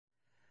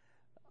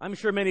I'm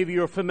sure many of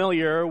you are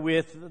familiar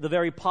with the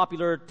very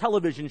popular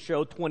television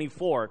show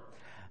 24.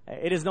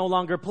 It is no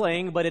longer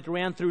playing, but it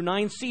ran through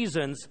 9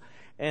 seasons.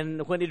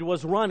 And when it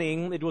was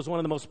running, it was one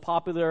of the most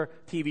popular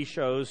TV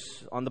shows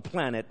on the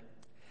planet.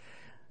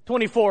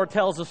 24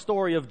 tells the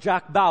story of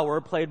Jack Bauer,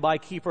 played by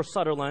Kiefer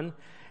Sutherland.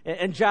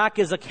 And Jack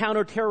is a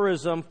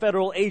counterterrorism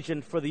federal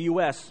agent for the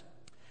U.S.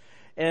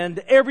 And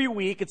every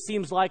week, it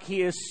seems like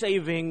he is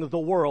saving the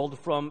world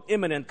from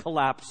imminent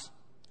collapse.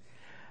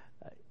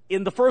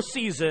 In the first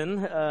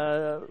season,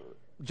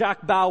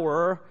 Jack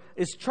Bauer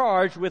is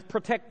charged with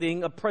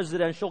protecting a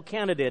presidential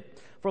candidate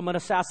from an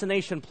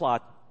assassination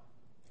plot.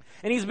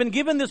 And he's been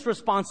given this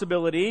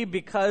responsibility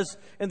because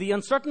in the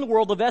uncertain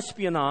world of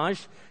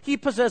espionage, he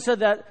possesses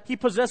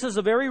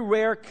a very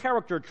rare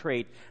character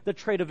trait, the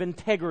trait of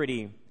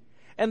integrity.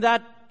 And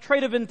that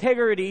trait of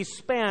integrity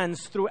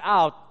spans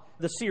throughout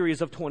the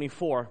series of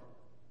 24.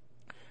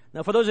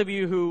 Now, for those of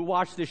you who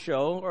watched this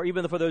show, or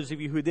even for those of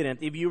you who didn't,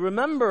 if you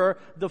remember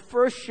the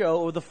first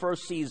show of the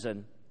first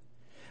season,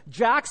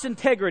 Jack's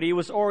integrity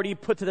was already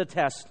put to the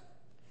test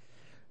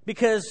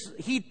because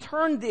he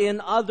turned in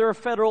other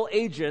federal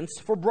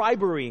agents for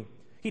bribery.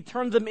 He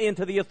turned them in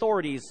to the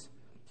authorities.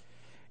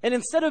 And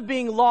instead of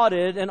being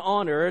lauded and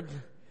honored,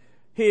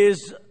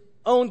 his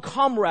own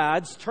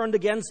comrades turned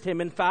against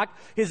him. In fact,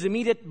 his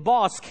immediate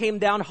boss came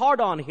down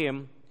hard on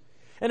him.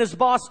 And his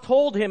boss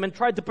told him and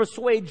tried to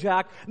persuade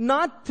Jack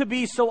not to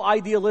be so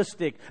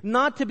idealistic,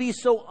 not to be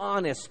so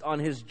honest on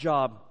his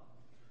job.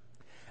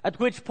 At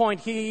which point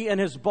he and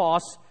his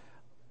boss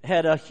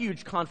had a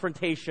huge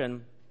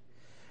confrontation.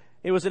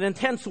 It was an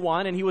intense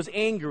one, and he was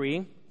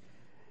angry.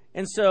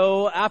 And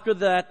so after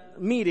that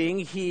meeting,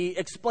 he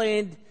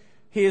explained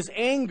his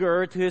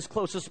anger to his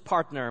closest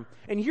partner.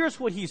 And here's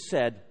what he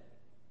said.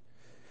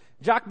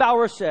 Jack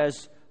Bauer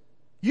says,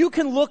 "You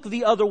can look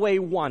the other way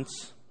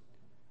once,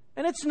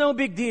 and it's no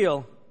big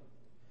deal.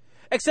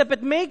 Except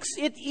it makes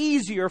it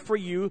easier for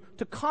you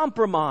to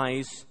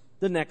compromise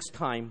the next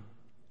time.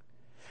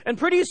 And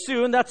pretty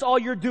soon, that's all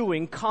you're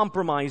doing,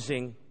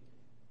 compromising.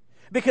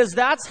 Because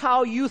that's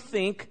how you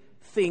think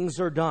things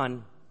are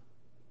done.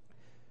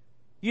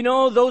 You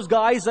know those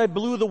guys I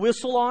blew the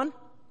whistle on?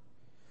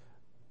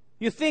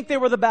 You think they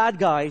were the bad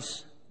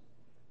guys.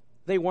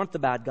 They weren't the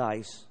bad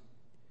guys.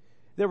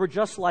 They were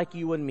just like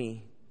you and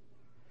me,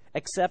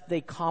 except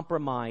they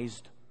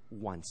compromised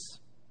once."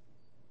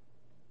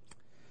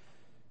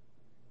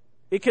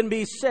 It can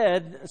be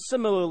said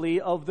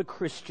similarly of the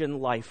Christian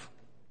life.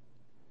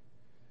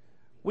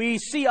 We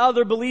see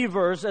other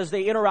believers as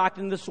they interact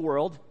in this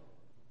world,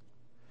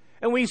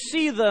 and we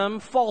see them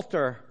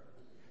falter.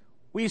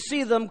 We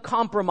see them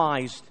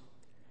compromised.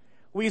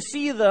 We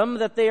see them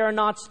that they are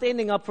not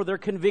standing up for their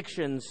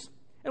convictions,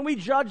 and we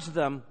judge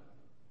them.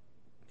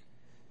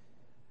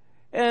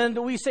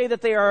 And we say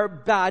that they are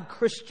bad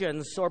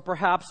Christians, or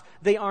perhaps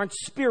they aren't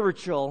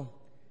spiritual,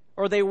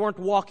 or they weren't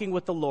walking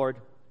with the Lord.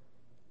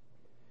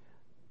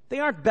 They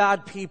aren't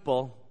bad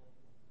people.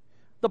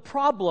 The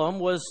problem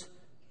was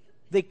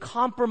they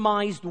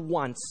compromised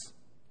once,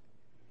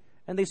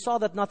 and they saw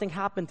that nothing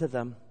happened to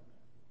them.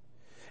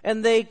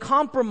 And they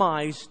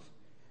compromised,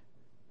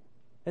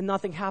 and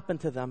nothing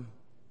happened to them.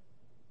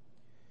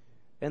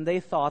 And they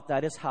thought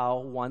that is how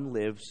one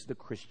lives the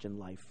Christian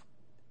life.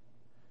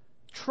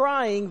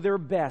 Trying their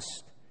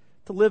best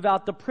to live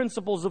out the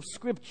principles of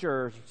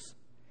Scriptures,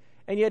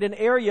 and yet in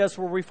areas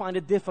where we find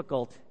it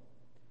difficult,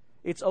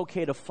 it's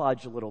okay to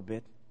fudge a little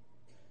bit.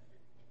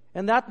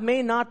 And that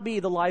may not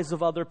be the lives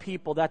of other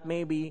people. That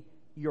may be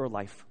your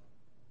life.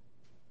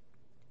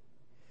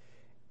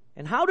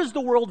 And how does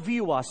the world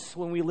view us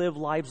when we live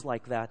lives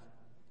like that?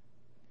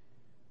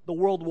 The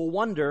world will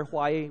wonder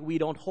why we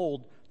don't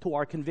hold to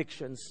our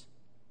convictions.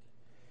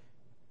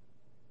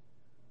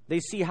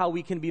 They see how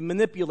we can be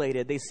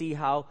manipulated. They see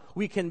how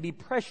we can be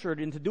pressured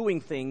into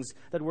doing things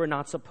that we're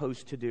not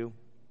supposed to do.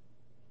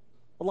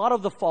 A lot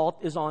of the fault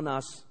is on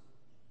us.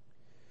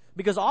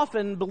 Because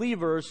often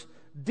believers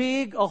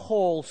dig a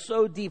hole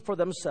so deep for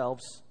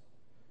themselves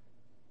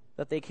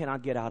that they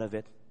cannot get out of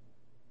it.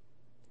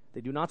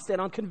 They do not stand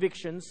on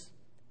convictions.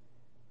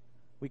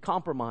 We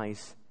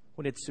compromise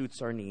when it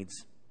suits our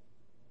needs.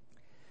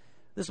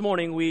 This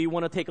morning, we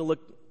want to take a look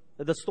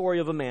at the story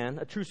of a man,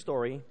 a true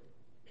story,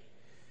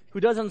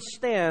 who doesn't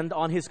stand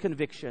on his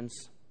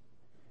convictions.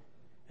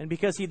 And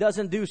because he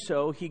doesn't do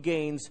so, he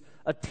gains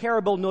a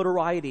terrible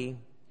notoriety,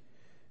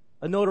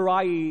 a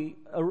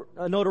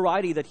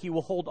notoriety that he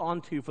will hold on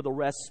to for the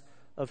rest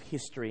of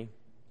history.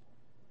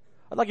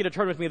 I'd like you to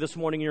turn with me this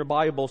morning in your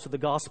Bibles to the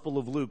Gospel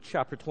of Luke,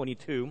 chapter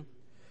 22.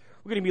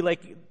 We're going to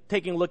be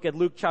taking a look at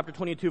Luke chapter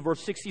 22,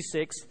 verse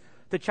 66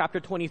 to chapter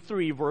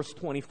 23, verse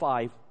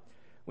 25.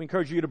 We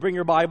encourage you to bring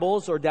your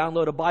Bibles or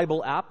download a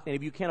Bible app. And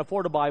if you can't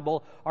afford a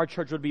Bible, our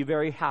church would be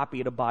very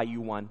happy to buy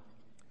you one.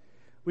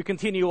 We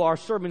continue our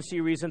sermon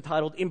series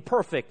entitled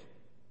Imperfect,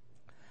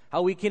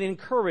 how we can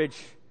encourage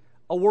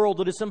a world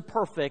that is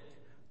imperfect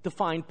to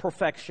find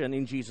perfection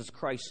in Jesus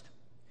Christ.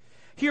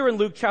 Here in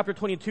Luke chapter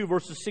 22,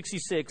 verses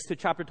 66 to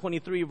chapter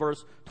 23,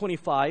 verse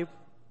 25,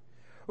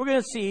 we're going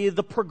to see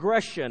the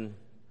progression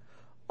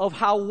of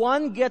how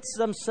one gets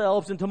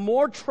themselves into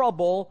more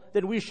trouble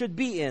than we should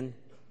be in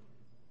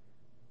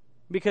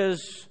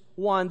because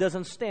one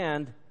doesn't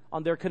stand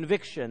on their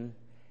conviction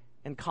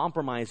and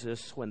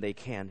compromises when they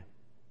can.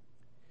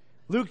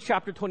 Luke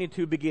chapter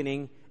 22,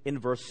 beginning in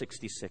verse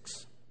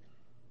 66.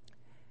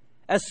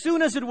 As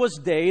soon as it was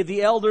day,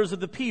 the elders of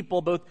the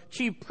people, both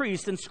chief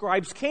priests and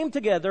scribes, came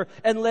together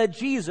and led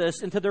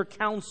Jesus into their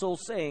council,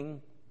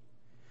 saying,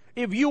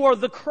 "If you are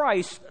the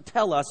Christ,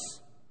 tell us."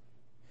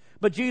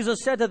 But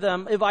Jesus said to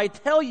them, "If I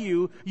tell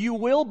you, you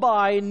will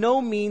by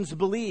no means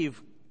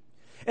believe.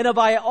 And if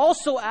I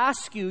also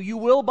ask you, you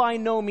will by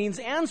no means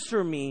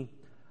answer me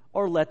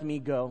or let me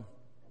go."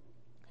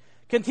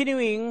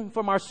 Continuing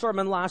from our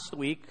sermon last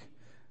week,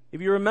 if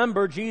you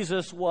remember,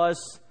 Jesus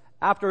was,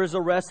 after his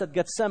arrest at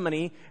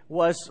Gethsemane,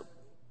 was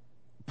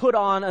put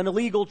on an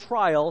illegal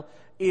trial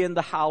in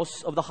the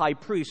house of the high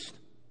priest.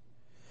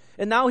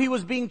 And now he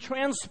was being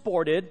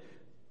transported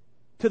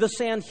to the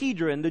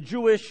Sanhedrin, the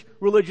Jewish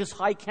religious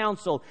high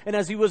council. And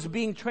as he was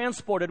being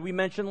transported, we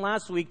mentioned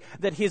last week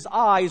that his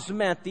eyes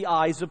met the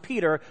eyes of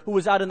Peter, who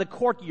was out in the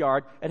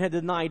courtyard and had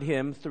denied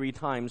him 3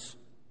 times.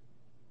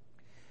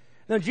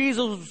 Now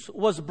Jesus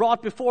was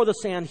brought before the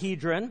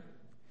Sanhedrin,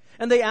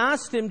 and they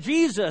asked him,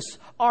 "Jesus,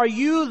 are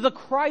you the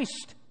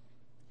Christ?"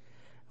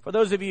 For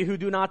those of you who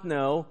do not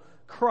know,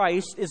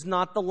 Christ is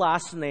not the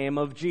last name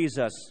of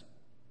Jesus.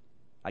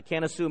 I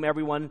can't assume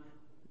everyone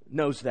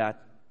knows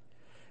that.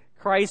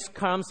 Christ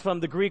comes from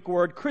the Greek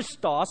word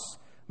Christos,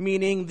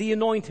 meaning the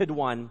anointed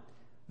one,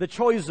 the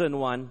chosen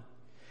one.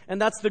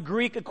 And that's the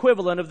Greek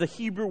equivalent of the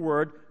Hebrew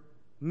word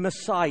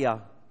Messiah.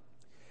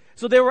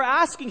 So they were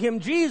asking him,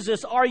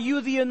 "Jesus, are you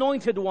the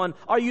anointed one?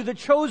 Are you the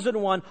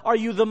chosen one? Are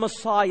you the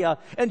Messiah?"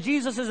 And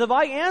Jesus says, "If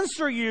I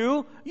answer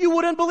you, you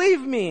wouldn't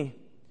believe me,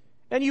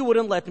 and you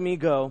wouldn't let me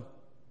go."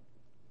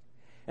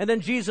 And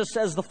then Jesus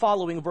says the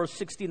following, verse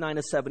 69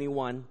 to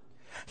 71.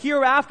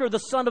 "Hereafter the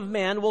Son of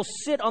Man will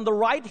sit on the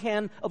right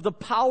hand of the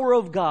power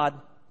of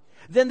God."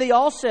 Then they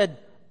all said,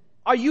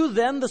 "Are you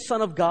then the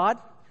Son of God?"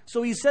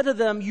 So he said to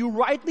them, "You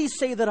rightly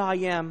say that I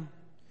am."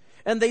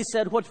 And they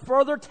said, "What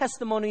further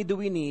testimony do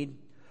we need?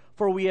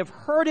 For we have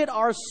heard it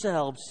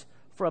ourselves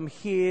from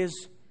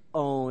his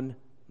own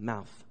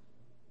mouth."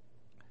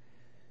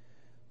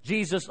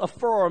 Jesus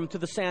affirmed to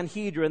the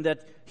Sanhedrin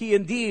that he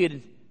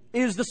indeed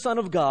is the Son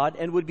of God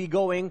and would be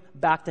going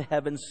back to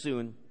heaven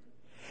soon.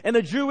 And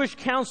the Jewish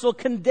council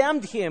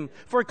condemned him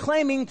for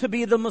claiming to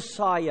be the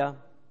Messiah.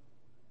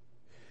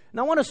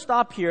 Now I want to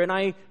stop here, and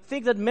I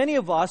think that many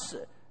of us,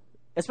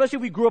 especially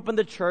if we grew up in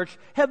the church,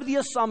 have the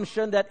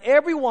assumption that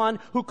everyone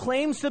who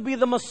claims to be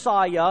the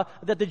Messiah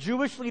that the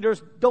Jewish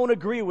leaders don't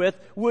agree with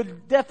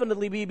would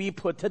definitely be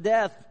put to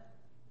death.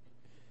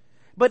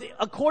 But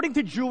according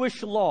to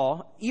Jewish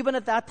law, even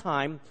at that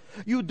time,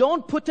 you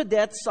don't put to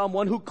death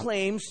someone who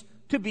claims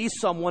to be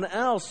someone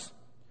else.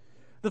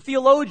 The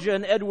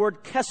theologian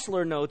Edward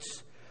Kessler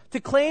notes, to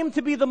claim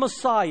to be the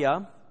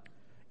Messiah,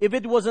 if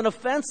it was an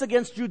offense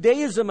against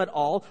Judaism at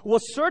all,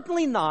 was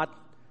certainly not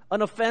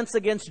an offense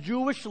against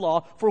Jewish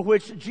law for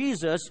which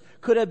Jesus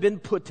could have been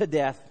put to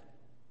death.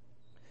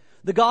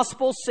 The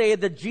Gospels say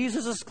that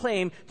Jesus'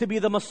 claim to be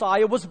the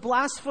Messiah was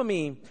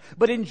blasphemy.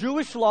 But in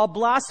Jewish law,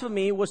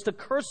 blasphemy was to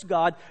curse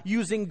God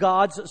using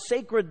God's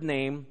sacred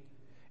name,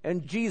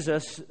 and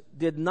Jesus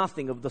did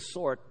nothing of the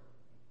sort.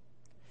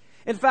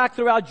 In fact,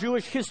 throughout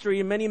Jewish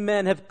history, many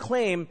men have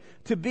claimed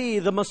to be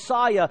the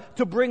Messiah,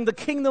 to bring the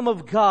kingdom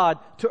of God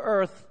to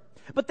earth.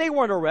 But they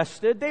weren't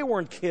arrested. They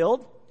weren't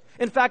killed.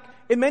 In fact,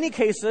 in many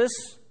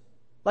cases,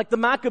 like the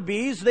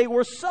Maccabees, they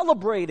were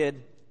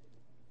celebrated.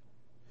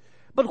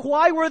 But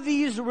why were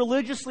these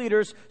religious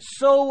leaders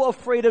so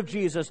afraid of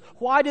Jesus?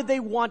 Why did they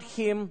want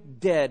him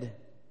dead?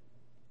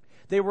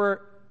 They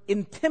were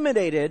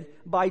intimidated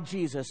by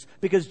Jesus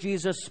because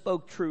Jesus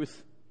spoke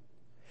truth.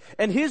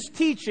 And his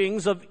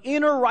teachings of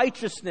inner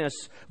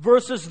righteousness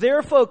versus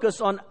their focus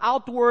on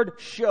outward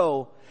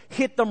show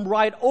hit them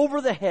right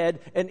over the head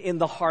and in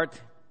the heart.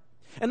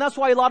 And that's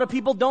why a lot of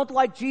people don't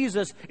like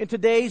Jesus in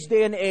today's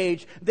day and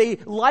age. They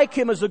like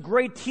him as a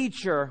great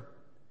teacher,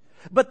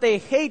 but they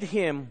hate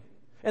him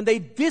and they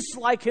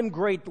dislike him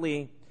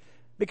greatly.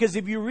 Because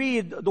if you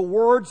read the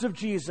words of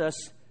Jesus,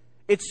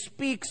 it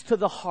speaks to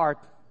the heart.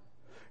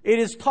 It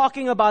is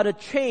talking about a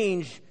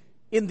change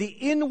in the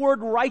inward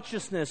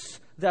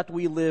righteousness that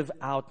we live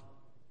out.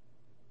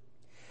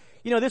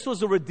 You know, this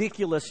was a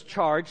ridiculous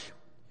charge.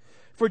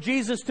 For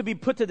Jesus to be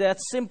put to death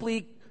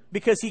simply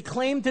because he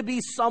claimed to be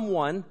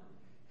someone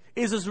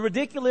is as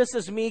ridiculous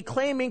as me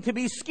claiming to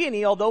be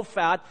skinny, although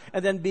fat,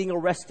 and then being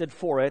arrested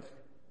for it.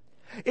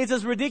 It's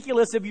as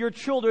ridiculous if your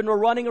children are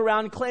running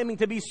around claiming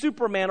to be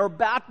Superman or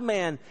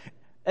Batman,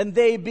 and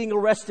they being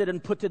arrested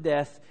and put to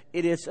death.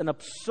 It is an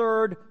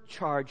absurd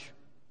charge.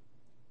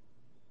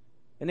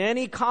 And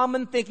any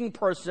common thinking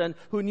person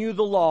who knew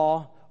the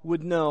law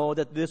would know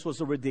that this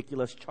was a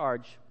ridiculous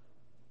charge.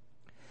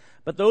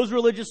 But those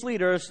religious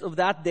leaders of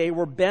that day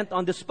were bent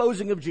on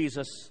disposing of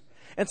Jesus.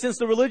 And since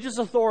the religious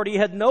authority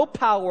had no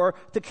power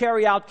to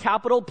carry out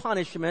capital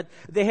punishment,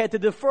 they had to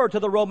defer to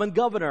the Roman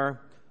governor.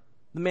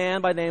 the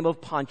man by the name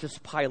of Pontius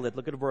Pilate.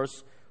 Look at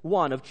verse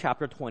 1 of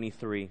chapter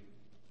 23.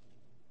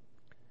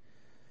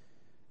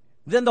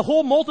 Then the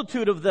whole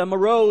multitude of them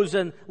arose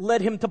and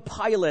led him to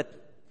Pilate.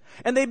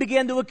 And they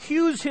began to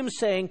accuse him,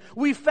 saying,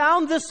 "We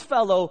found this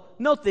fellow,"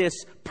 note this,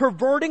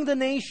 "perverting the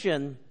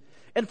nation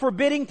and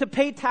forbidding to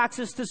pay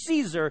taxes to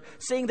Caesar,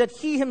 saying that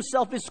he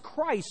himself is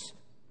Christ,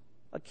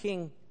 a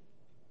king."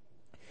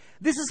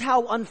 This is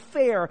how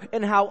unfair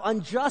and how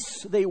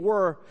unjust they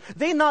were.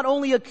 They not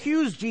only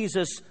accused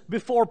Jesus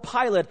before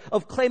Pilate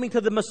of claiming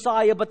to the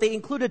Messiah, but they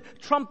included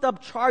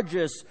trumped-up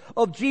charges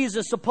of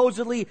Jesus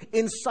supposedly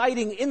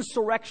inciting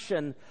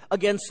insurrection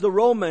against the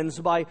Romans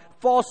by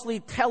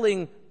falsely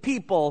telling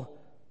people,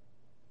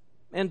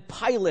 and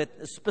Pilate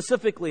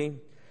specifically,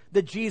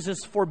 that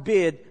Jesus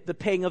forbid the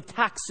paying of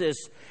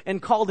taxes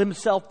and called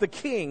himself the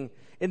king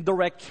in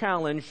direct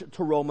challenge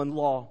to Roman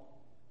law.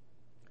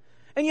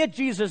 And yet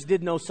Jesus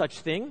did no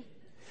such thing.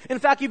 In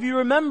fact, if you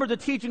remember the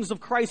teachings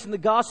of Christ in the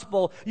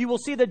gospel, you will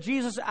see that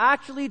Jesus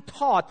actually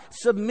taught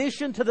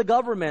submission to the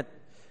government.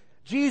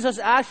 Jesus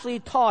actually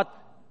taught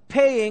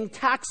paying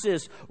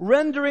taxes,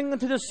 rendering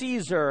unto the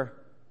Caesar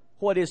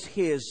what is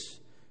his.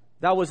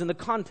 That was in the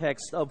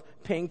context of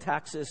paying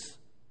taxes.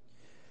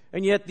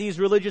 And yet these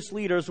religious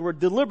leaders were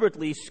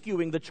deliberately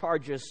skewing the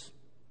charges.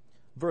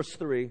 Verse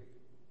 3.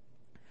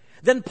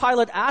 Then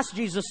Pilate asked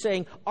Jesus,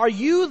 saying, "Are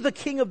you the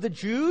king of the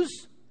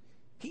Jews?"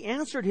 He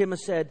answered him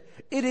and said,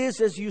 "It is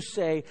as you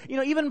say."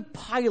 Even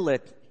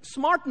Pilate,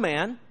 smart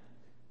man,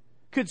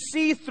 could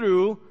see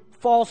through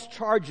false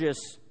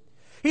charges.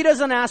 He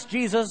doesn't ask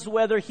Jesus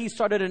whether he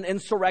started an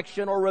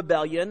insurrection or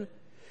rebellion.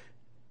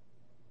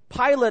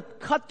 Pilate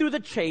cut through the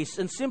chase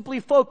and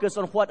simply focused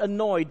on what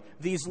annoyed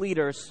these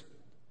leaders.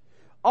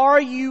 "Are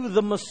you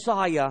the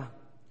Messiah?"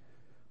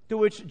 To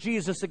which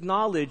Jesus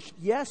acknowledged,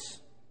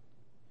 "Yes."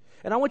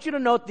 And I want you to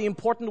note the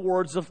important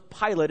words of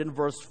Pilate in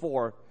verse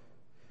 4.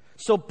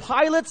 "So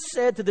Pilate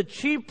said to the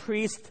chief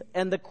priest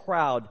and the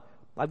crowd,"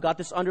 I've got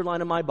this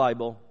underlined in my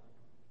Bible,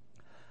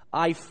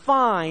 "I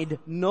find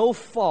no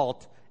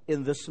fault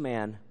in this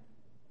man."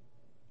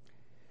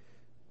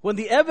 When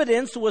the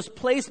evidence was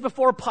placed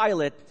before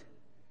Pilate,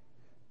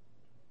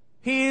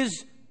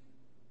 his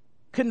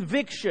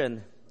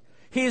conviction,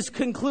 his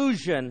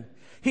conclusion,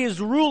 his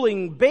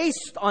ruling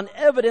based on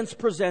evidence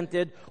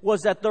presented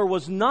was that there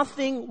was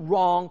nothing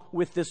wrong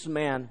with this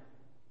man.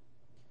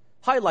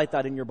 Highlight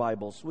that in your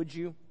Bibles, would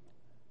you?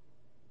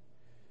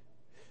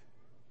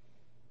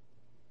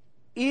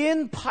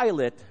 In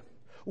Pilate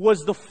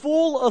was the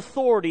full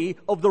authority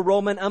of the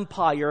Roman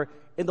Empire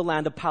in the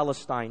land of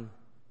Palestine.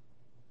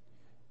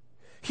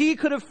 He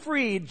could have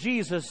freed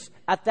Jesus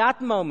at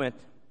that moment.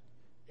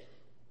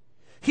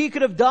 He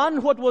could have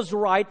done what was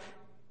right,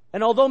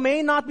 and although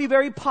may not be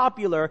very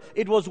popular,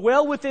 it was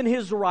well within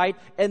his right,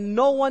 and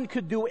no one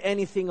could do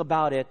anything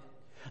about it.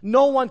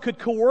 No one could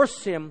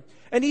coerce him.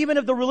 And even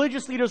if the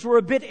religious leaders were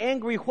a bit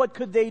angry, what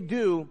could they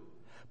do?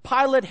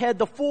 Pilate had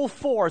the full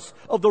force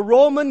of the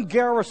Roman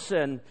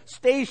garrison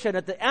stationed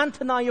at the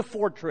Antonia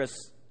fortress.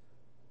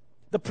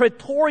 The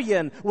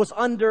Praetorian was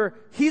under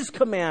his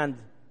command.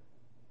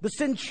 The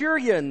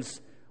centurions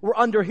were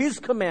under his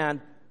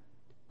command.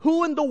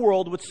 Who in the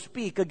world would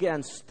speak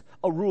against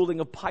a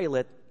ruling of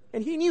Pilate?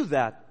 And he knew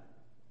that.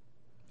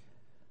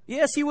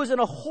 Yes, he was in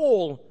a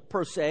hole,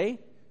 per se.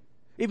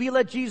 If he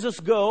let Jesus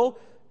go,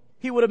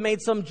 he would have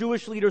made some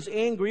Jewish leaders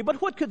angry.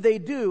 But what could they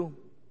do?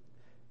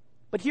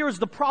 But here's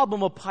the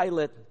problem of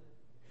Pilate.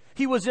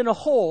 He was in a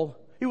hole.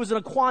 He was in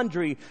a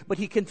quandary, but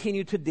he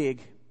continued to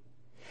dig.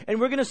 And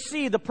we're going to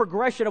see the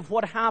progression of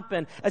what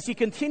happened as he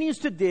continues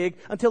to dig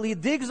until he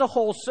digs a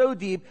hole so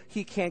deep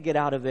he can't get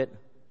out of it.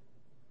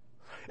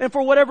 And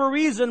for whatever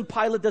reason,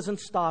 Pilate doesn't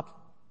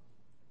stop.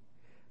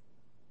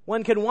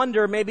 One can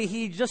wonder, maybe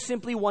he just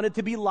simply wanted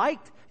to be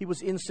liked. He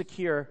was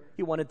insecure.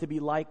 He wanted to be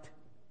liked.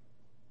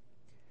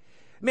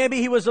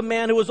 Maybe he was a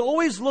man who was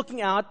always looking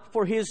out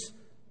for his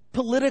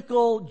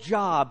political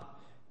job.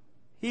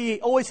 He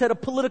always had a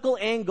political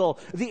angle,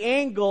 the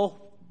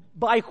angle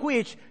by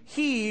which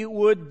he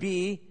would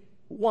be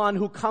one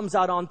who comes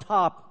out on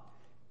top.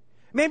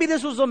 Maybe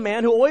this was a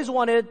man who always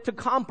wanted to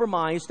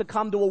compromise, to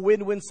come to a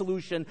win-win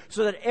solution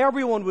so that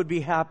everyone would be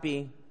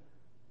happy.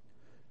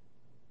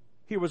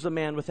 Here was a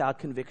man without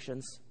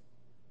convictions.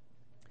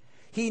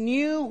 He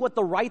knew what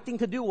the right thing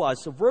to do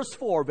was. So verse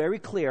 4, very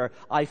clear,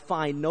 "I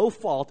find no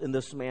fault in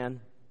this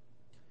man."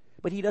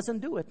 But he doesn't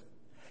do it.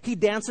 He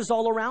dances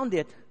all around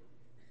it.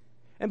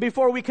 And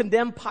before we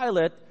condemn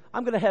Pilate,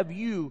 I'm going to have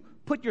you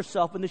put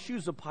yourself in the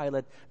shoes of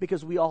Pilate,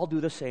 because we all do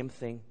the same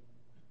thing.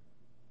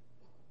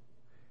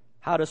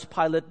 How does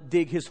Pilate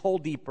dig his hole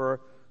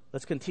deeper?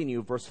 Let's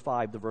continue, verse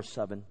 5 to verse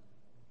 7.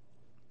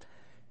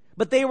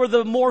 "But they were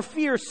the more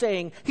fierce,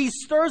 saying, 'He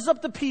stirs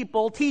up the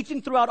people,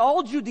 teaching throughout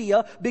all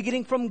Judea,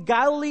 beginning from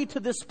Galilee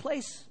to this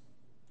place.'"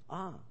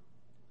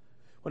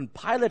 When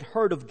Pilate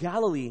heard of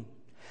Galilee,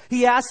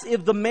 he asked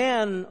if the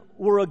man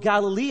were a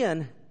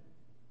Galilean.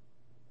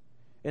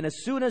 And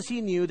as soon as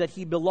he knew that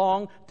he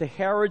belonged to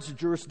Herod's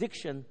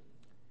jurisdiction,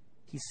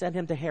 he sent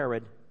him to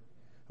Herod,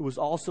 who was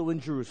also in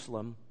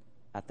Jerusalem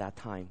at that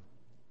time.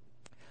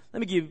 Let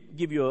me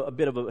give you a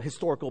bit of a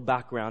historical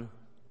background.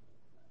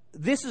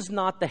 This is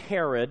not the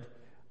Herod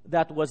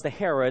that was the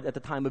Herod at the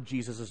time of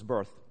Jesus'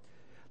 birth.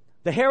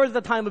 The Herod at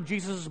the time of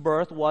Jesus'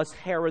 birth was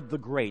Herod the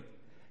Great.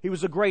 He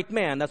was a great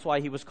man. That's why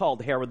he was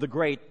called Herod the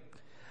Great.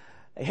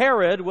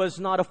 Herod was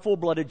not a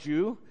full-blooded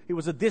Jew. He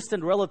was a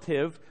distant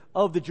relative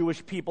of the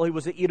Jewish people. He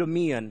was an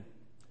Edomian.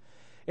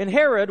 And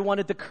Herod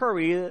wanted to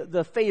curry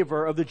the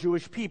favor of the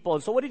Jewish people.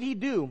 And so what did he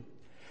do?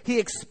 He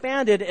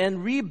expanded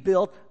and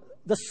rebuilt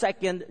the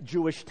second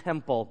Jewish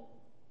temple.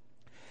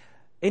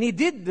 And he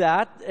did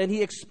that, and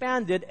he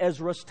expanded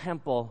Ezra's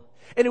temple.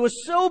 And it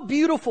was so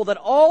beautiful that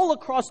all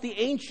across the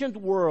ancient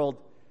world,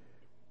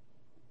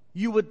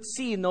 you would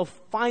see no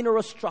finer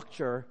a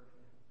structure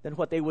than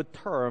what they would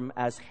term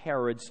as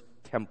Herod's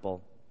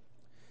temple.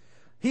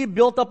 He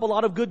built up a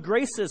lot of good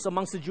graces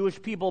amongst the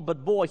Jewish people,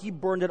 but boy, he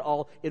burned it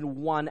all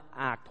in one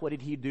act. What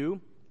did he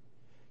do?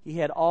 He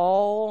had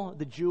all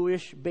the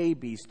Jewish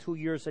babies, 2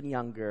 years and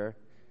younger,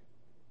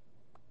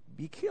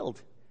 be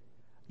killed.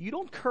 You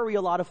don't curry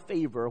a lot of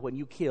favor when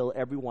you kill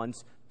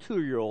everyone's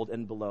 2-year-old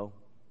and below.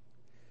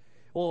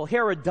 Well,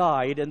 Herod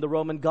died, and the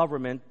Roman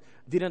government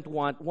didn't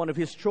want one of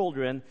his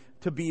children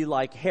to be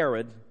like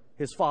Herod,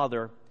 his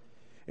father.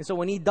 And so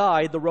when he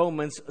died, the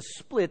Romans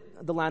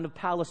split the land of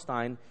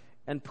Palestine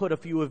and put a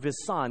few of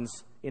his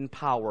sons in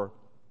power.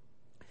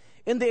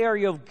 In the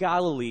area of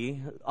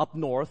Galilee, up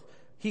north,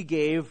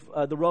 the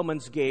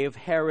Romans gave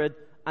Herod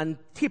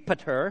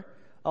Antipater,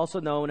 also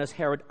known as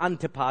Herod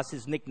Antipas,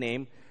 his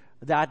nickname,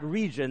 that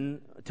region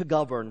to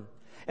govern.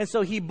 And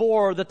so he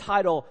bore the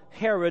title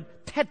Herod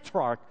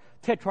Tetrarch.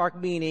 Tetrarch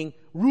meaning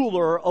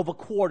ruler of a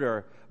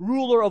quarter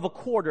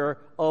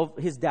of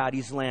his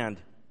daddy's land.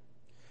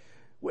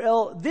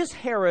 Well, this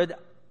Herod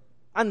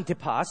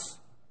Antipas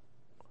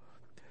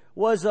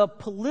was a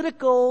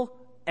political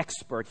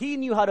expert. He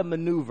knew how to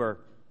maneuver.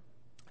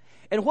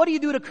 And what do you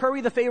do to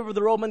curry the favor of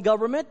the Roman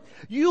government?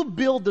 You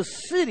build the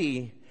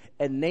city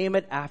and name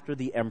it after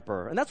the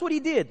emperor. And that's what he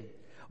did.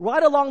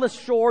 Right along the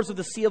shores of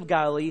the Sea of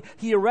Galilee,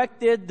 he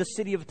erected the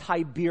city of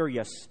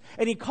Tiberias.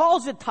 And he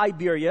calls it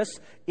Tiberias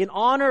in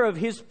honor of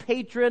his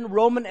patron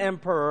Roman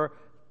emperor,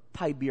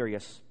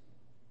 Tiberius.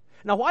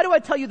 Now, why do I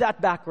tell you that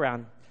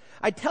background?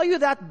 I tell you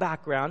that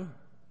background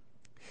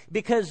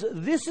because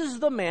this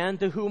is the man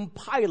to whom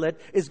Pilate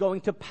is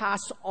going to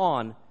pass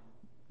on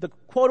the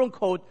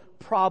quote-unquote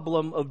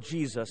problem of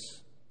Jesus.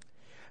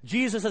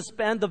 Jesus has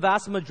spent the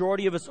vast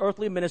majority of his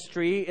earthly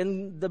ministry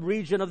in the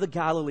region of the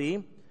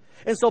Galilee.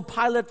 And so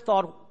Pilate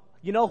thought,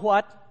 you know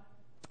what?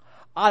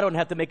 I don't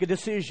have to make a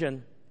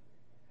decision.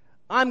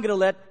 I'm going to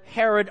let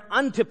Herod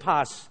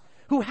Antipas,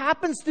 who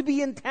happens to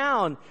be in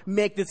town,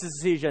 make this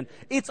decision.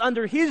 It's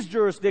under his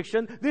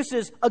jurisdiction. This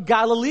is a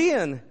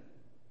Galilean.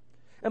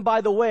 And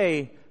by the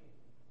way,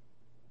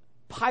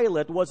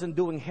 Pilate wasn't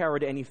doing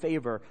Herod any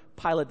favor.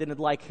 Pilate didn't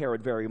like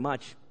Herod very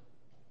much.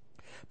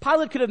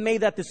 Pilate could have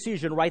made that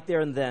decision right there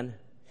and then.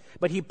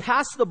 But he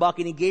passed the buck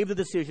and he gave the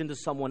decision to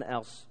someone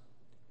else.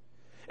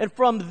 And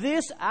from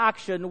this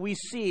action, we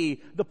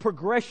see the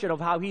progression of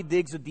how he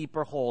digs a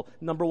deeper hole.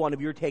 Number one, if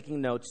you're taking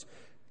notes,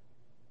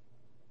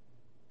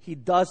 he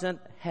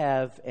doesn't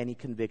have any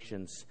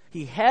convictions.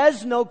 He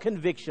has no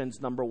convictions,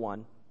 number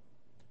one.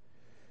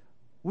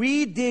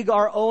 We dig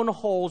our own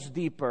holes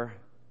deeper.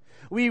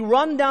 We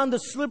run down the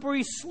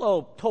slippery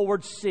slope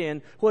towards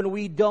sin when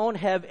we don't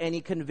have any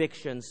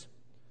convictions.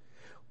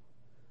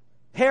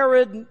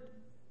 Herod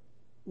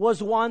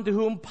was one to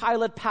whom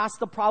Pilate passed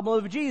the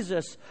problem of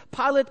Jesus.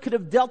 Pilate could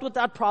have dealt with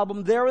that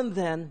problem there and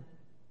then.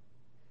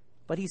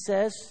 But he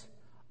says,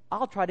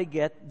 I'll try to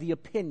get the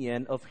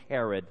opinion of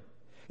Herod.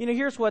 You know,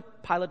 here's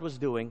what Pilate was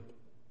doing.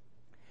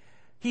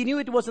 He knew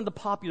it wasn't the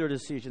popular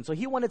decision, so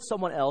he wanted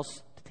someone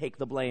else to take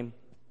the blame.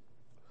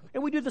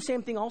 And we do the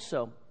same thing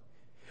also.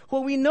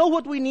 When we know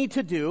what we need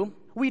to do,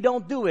 we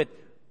don't do it.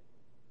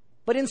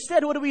 But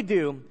instead, what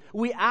do?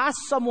 We ask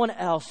someone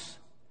else,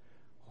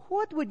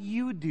 what would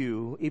you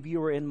do if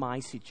you were in my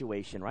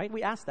situation, right?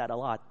 We ask that a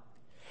lot.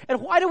 And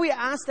why do we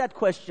ask that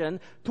question?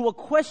 To a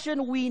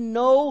question we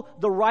know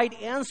the right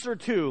answer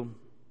to.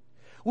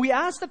 We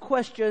ask the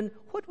question,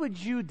 what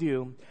would you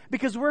do?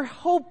 Because we're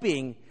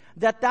hoping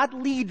that that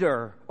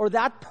leader or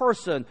that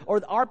person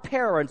or our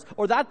parents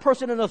or that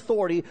person in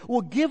authority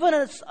will give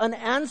us an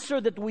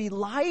answer that we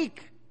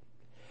like.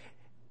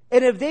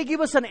 And if they give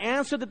us an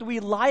answer that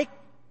we like,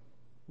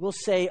 we'll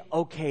say,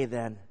 okay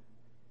then.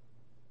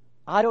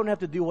 I don't have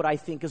to do what I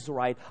think is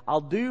right.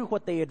 I'll do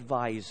what they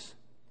advise.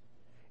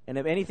 And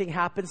if anything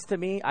happens to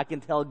me, I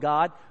can tell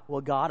God,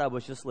 well, God, I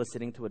was just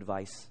listening to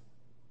advice.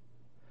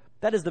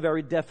 That is the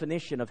very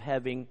definition of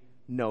having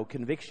no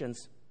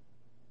convictions.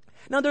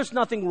 Now, there's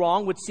nothing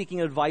wrong with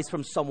seeking advice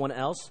from someone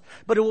else.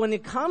 But when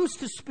it comes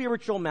to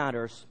spiritual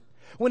matters,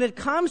 when it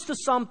comes to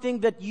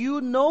something that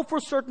you know for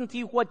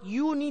certainty what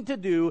you need to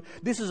do,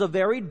 this is a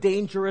very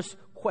dangerous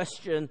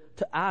question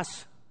to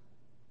ask.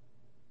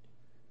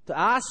 To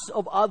ask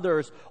of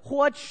others,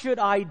 what should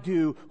I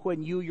do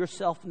when you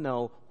yourself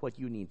know what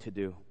you need to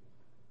do?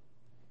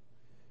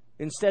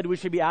 Instead, we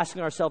should be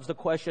asking ourselves the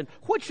question,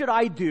 what should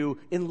I do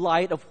in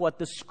light of what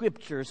the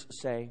Scriptures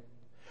say?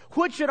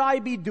 What should I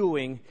be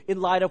doing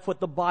in light of what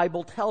the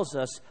Bible tells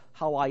us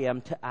how I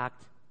am to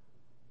act?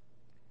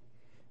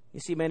 You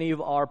see, many of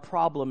our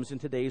problems in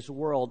today's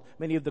world,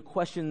 many of the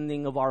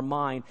questioning of our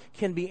mind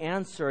can be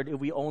answered if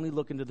we only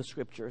look into the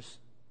Scriptures.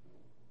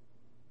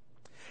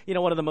 You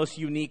know, one of the most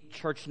unique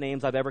church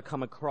names I've ever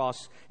come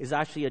across is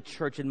actually a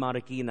church in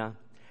Marikina.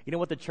 You know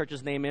what the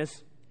church's name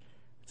is?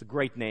 It's a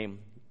great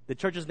name. The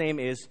church's name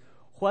is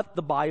What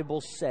the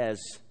Bible Says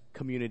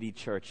Community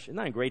Church. Isn't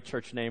that a great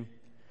church name?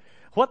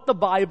 What the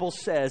Bible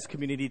Says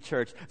Community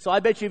Church. So I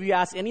bet you if you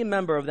ask any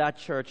member of that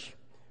church,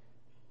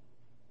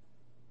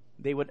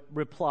 they would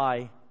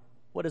reply,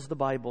 what does the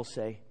Bible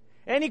say?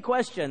 Any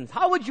questions?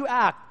 How would you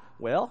act?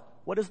 Well,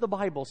 what does the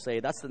Bible say?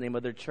 That's the name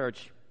of their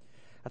church.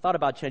 I thought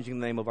about changing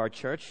the name of our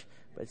church,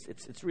 but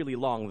it's really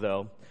long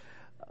though.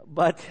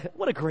 But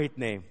what a great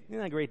name. Isn't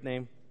that a great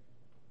name?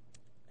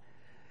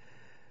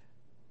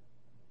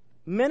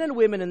 Men and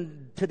women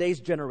in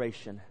today's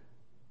generation,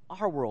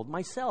 our world,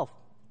 myself,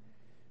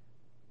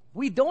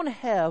 we don't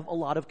have a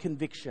lot of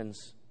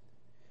convictions.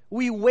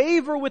 We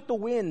waver with the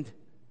wind.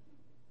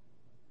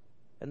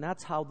 And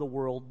that's how the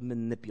world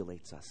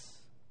manipulates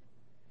us.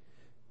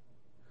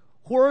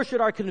 Where should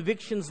our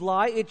convictions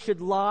lie? It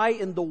should lie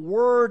in the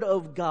Word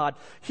of God.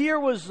 Here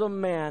was a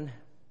man,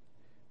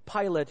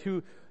 Pilate,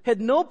 who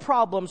had no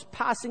problems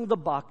passing the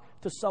buck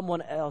to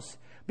someone else.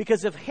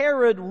 Because if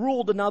Herod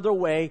ruled another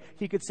way,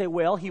 he could say,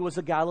 well, he was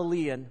a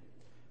Galilean.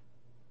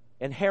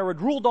 And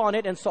Herod ruled on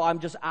it, and so I'm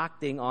just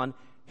acting on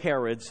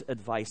Herod's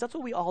advice. That's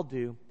what we all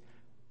do.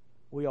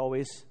 We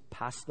always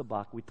pass the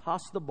buck. We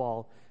toss the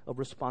ball of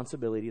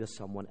responsibility to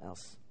someone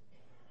else.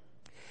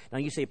 Now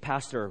you say,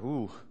 Pastor,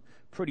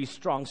 pretty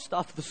strong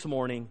stuff this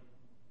morning.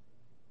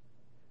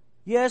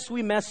 Yes,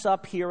 we mess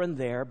up here and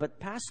there, but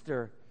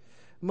Pastor,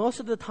 most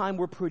of the time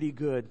we're pretty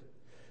good.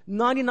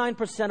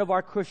 99% of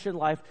our Christian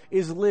life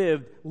is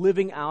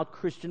living out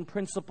Christian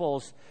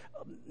principles.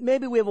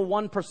 Maybe we have a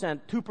 1%,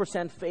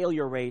 2%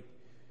 failure rate.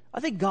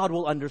 I think God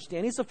will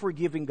understand. He's a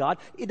forgiving God.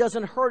 It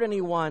doesn't hurt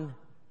anyone.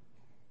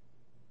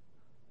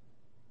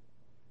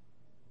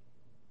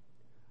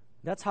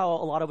 That's how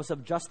a lot of us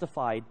have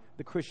justified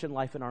the Christian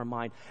life in our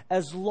mind.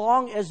 As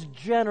long as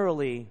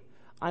generally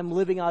I'm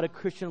living out a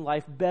Christian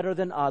life better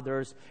than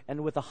others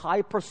and with a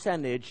high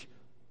percentage,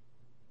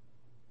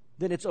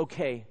 then it's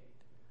okay.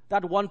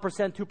 That 1%,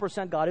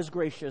 2%, God is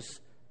gracious.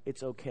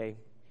 It's okay.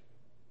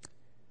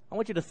 I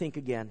want you to think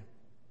again.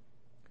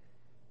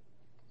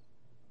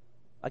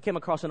 I came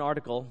across an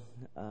article,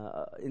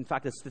 in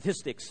fact, it's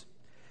statistics.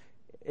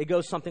 It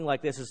goes something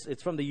like this.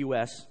 It's from the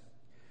U.S.,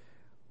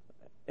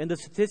 and the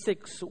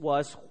statistics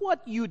was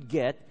what you'd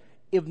get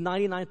if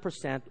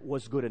 99%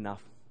 was good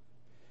enough.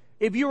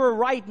 If you were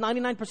right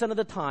 99% of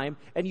the time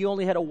and you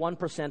only had a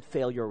 1%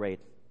 failure rate,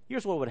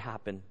 here's what would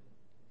happen.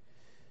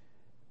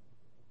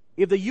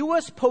 If the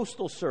U.S.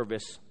 Postal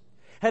Service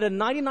had a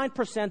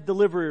 99%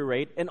 delivery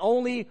rate and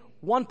only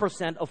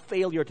 1% of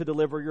failure to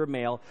deliver your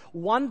mail,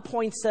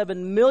 1.7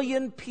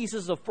 million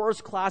pieces of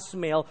first-class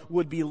mail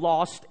would be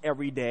lost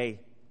every day.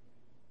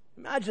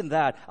 Imagine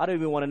that. I don't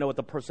even want to know what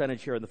the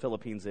percentage here in the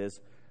Philippines is.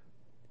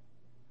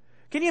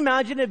 Can you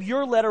imagine if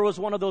your letter was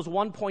one of those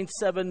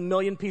 1.7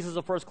 million pieces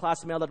of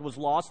first-class mail that was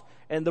lost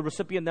and the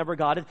recipient never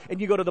got it,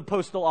 and you go to the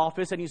postal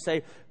office and you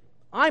say,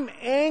 I'm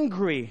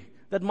angry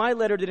that my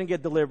letter didn't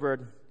get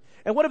delivered.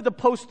 And what if the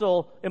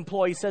postal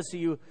employee says to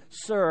you,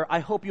 sir, I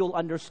hope you'll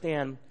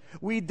understand,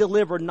 we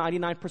delivered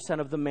 99%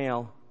 of the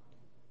mail.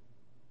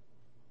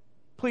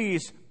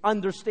 Please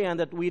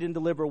understand that we didn't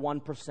deliver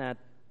 1%.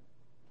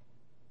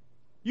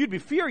 You'd be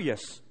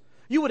furious.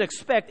 You would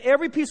expect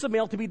every piece of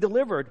mail to be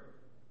delivered.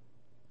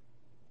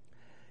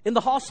 In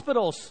the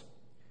hospitals,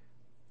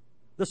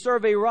 the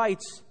survey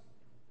writes,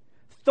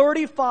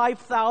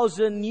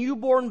 35,000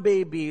 newborn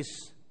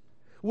babies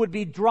would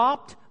be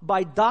dropped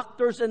by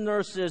doctors and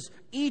nurses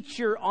each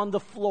year on the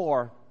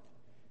floor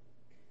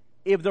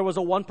if there was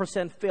a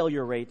 1%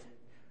 failure rate.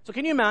 So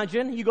can you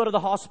imagine, you go to the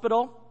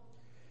hospital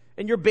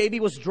and your baby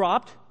was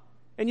dropped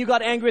and you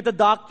got angry at the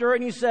doctor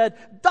and you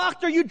said,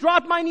 Doctor, you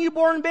dropped my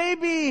newborn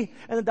baby.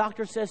 And the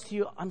doctor says to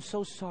you, I'm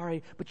so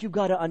sorry, but you've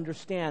got to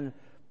understand,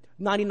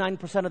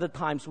 99% of the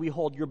times we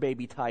hold your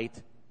baby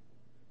tight.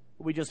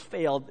 We just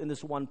failed in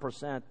this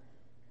 1%.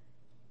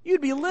 You'd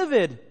be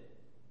livid.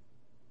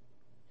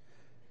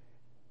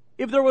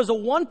 If there was a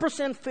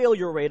 1%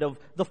 failure rate of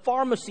the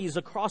pharmacies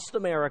across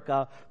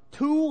America,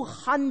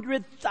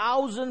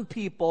 200,000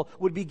 people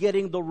would be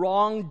getting the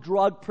wrong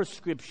drug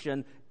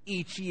prescription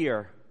each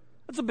year.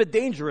 That's a bit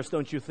dangerous,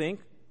 don't you think?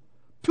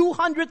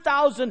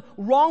 200,000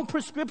 wrong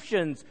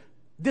prescriptions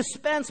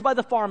dispensed by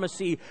the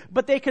pharmacy,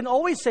 but they can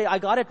always say, I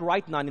got it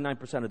right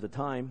 99% of the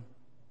time.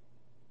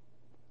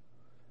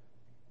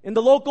 In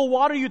the local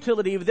water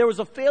utility, if there was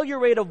a failure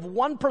rate of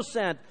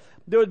 1%,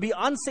 there would be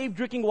unsafe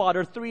drinking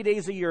water 3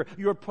 days a year.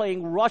 You're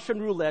playing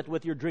Russian roulette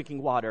with your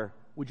drinking water.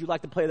 Would you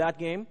like to play that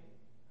game?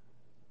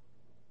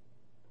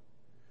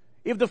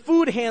 If the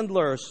food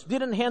handlers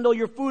didn't handle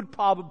your food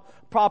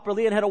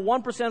properly and had a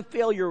 1%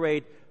 failure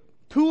rate,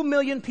 2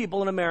 million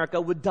people in America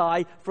would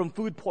die from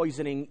food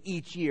poisoning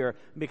each year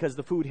because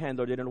the food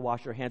handler didn't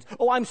wash their hands.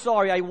 Oh, I'm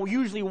sorry. I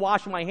usually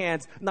wash my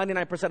hands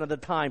 99% of the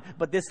time,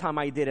 but this time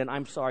I didn't.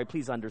 I'm sorry.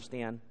 Please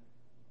understand.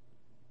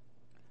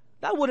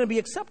 That wouldn't be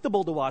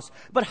acceptable to us.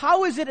 But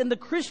how is it in the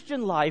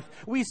Christian life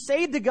we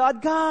say to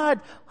God, God,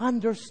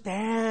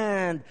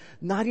 understand,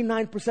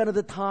 99% of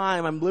the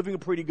time I'm living a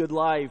pretty good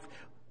life.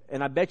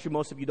 And I bet you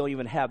most of you don't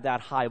even have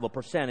that high of a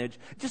percentage.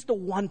 Just the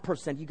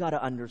 1%, you got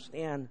to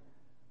understand.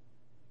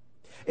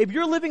 If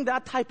you're living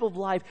that type of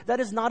life, that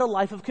is not a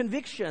life of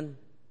conviction.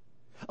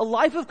 A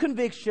life of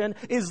conviction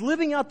is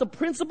living out the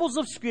principles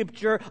of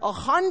Scripture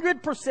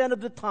 100%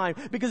 of the time.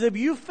 Because if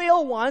you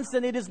fail once,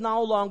 then it is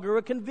no longer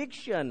a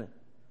conviction.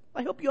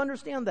 I hope you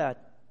understand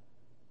that.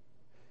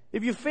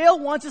 If you fail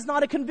once, it's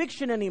not a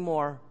conviction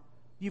anymore.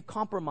 You've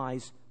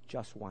compromised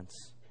just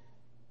once.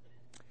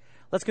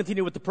 Let's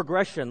continue with the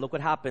progression. Look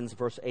what happens,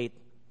 verse 8.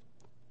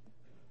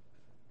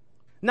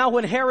 Now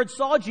when Herod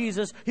saw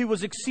Jesus, he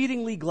was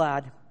exceedingly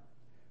glad,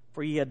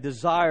 for he had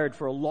desired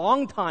for a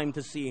long time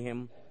to see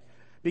him,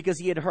 because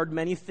he had heard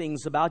many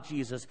things about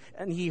Jesus,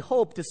 and he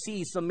hoped to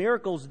see some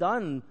miracles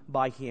done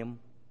by him.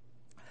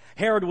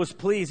 Herod was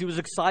pleased. He was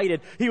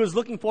excited. He was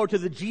looking forward to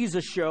the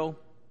Jesus show.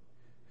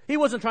 He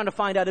wasn't trying to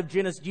find out if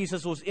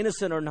Jesus was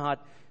innocent or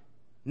not.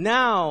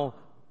 Now,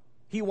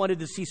 he wanted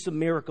to see some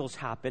miracles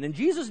happen. And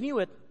Jesus knew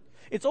it.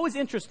 It's always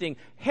interesting.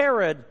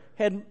 Herod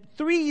had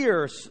 3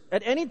 years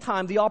at any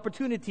time the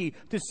opportunity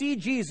to see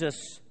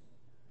Jesus,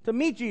 to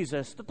meet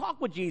Jesus, to talk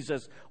with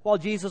Jesus, while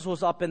Jesus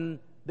was up in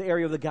the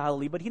area of the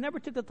Galilee. But he never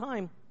took the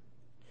time.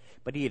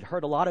 But he had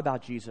heard a lot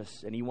about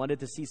Jesus, and he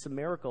wanted to see some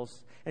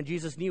miracles. And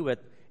Jesus knew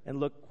it. And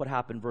look what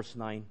happened, verse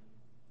 9.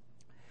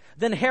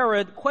 Then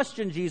Herod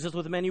questioned Jesus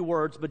with many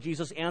words, but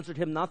Jesus answered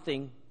him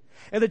nothing.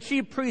 And the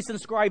chief priests and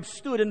scribes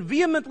stood and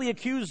vehemently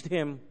accused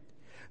him.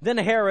 Then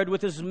Herod,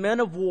 with his men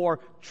of war,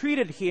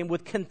 treated him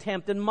with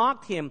contempt and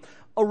mocked him,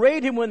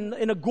 arrayed him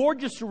in a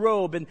gorgeous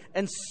robe,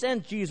 and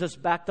sent Jesus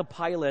back to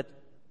Pilate.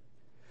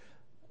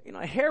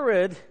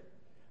 Herod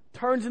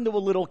turns into a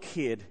little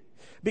kid.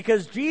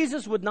 Because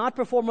Jesus would not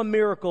perform a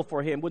miracle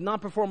for him, would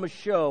not perform a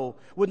show,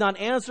 would not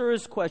answer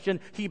his question.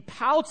 He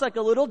pouts like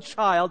a little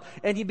child,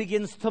 and he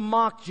begins to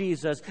mock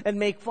Jesus and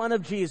make fun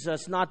of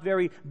Jesus, not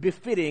very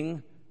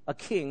befitting a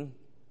king.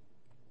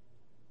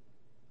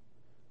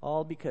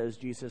 All because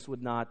Jesus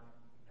would not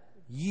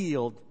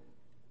yield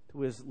to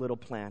his little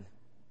plan.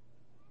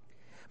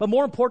 But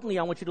more importantly,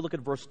 I want you to look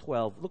at verse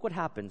 12. Look what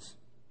happens.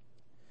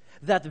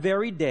 That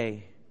very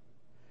day,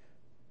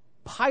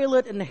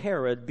 Pilate and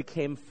Herod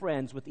became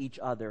friends with each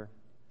other,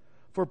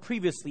 for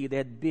previously they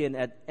had been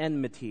at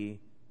enmity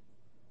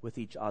with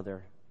each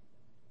other.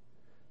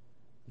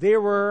 They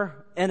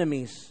were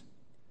enemies.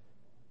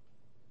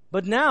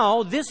 But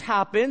now this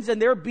happens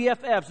and they're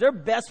BFFs, they're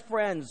best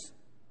friends.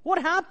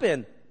 What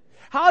happened?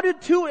 How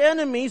did two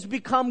enemies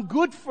become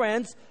good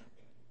friends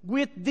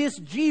with this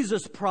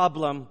Jesus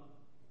problem?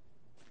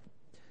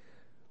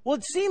 Well,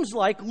 it seems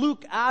like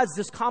Luke adds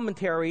this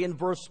commentary in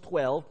verse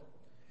 12.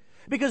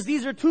 Because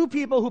these are two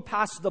people who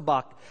passed the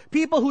buck.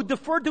 People who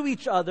deferred to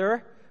each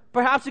other,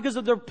 perhaps because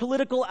of their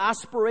political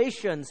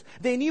aspirations.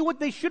 They knew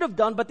what they should have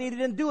done, but they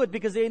didn't do it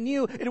because they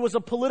knew it was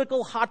a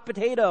political hot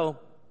potato.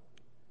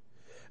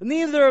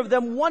 Neither of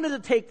them wanted to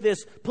take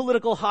this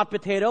political hot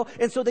potato,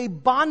 and so they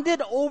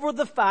bonded over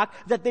the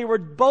fact that they were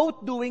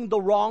both doing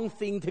the wrong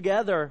thing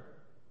together.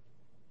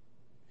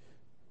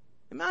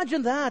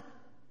 Imagine that.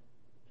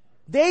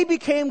 They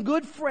became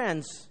good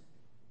friends.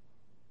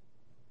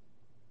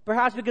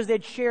 Perhaps because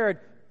they'd shared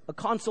a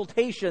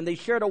consultation, they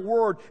shared a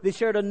word, they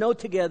shared a note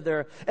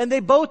together. And they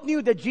both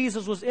knew that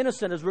Jesus was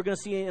innocent, as we're going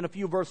to see in a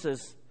few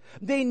verses.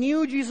 They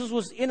knew Jesus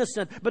was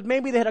innocent, but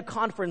maybe they had a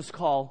conference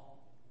call.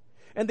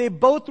 And they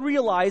both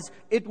realized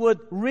it would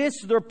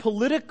risk their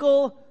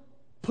political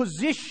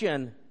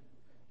position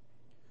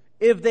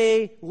if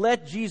they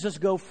let Jesus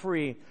go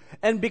free.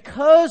 And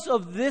because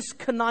of this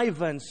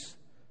connivance,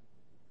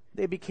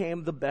 they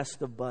became the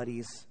best of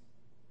buddies.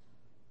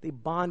 They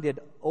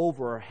bonded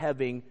over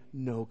having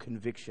no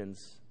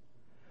convictions.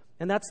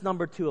 And that's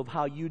number 2 of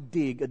how you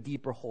dig a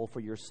deeper hole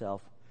for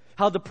yourself.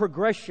 How the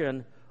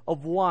progression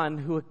of one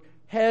who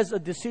has a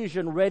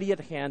decision ready at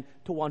hand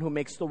to one who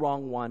makes the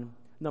wrong one.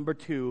 Number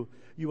 2,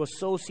 you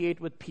associate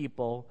with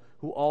people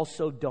who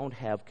also don't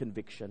have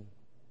conviction.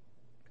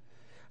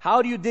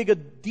 How do you dig a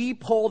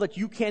deep hole that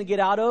you can't get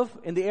out of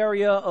in the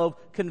area of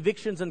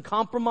convictions and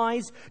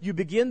compromise? You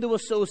begin to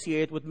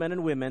associate with men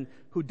and women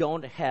who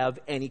don't have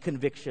any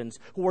convictions,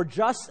 who are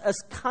just as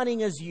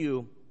cunning as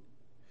you,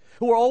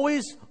 who are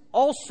always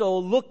also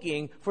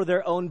looking for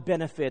their own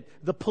benefit,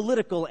 the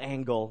political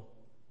angle.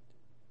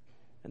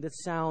 And it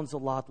sounds a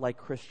lot like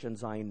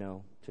Christians I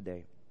know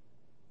today.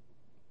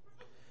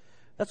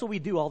 That's what we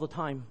do all the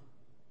time.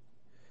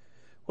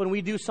 When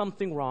we do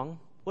something wrong,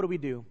 what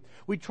do?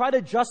 We try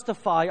to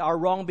justify our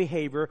wrong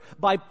behavior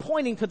by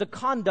pointing to the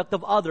conduct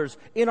of others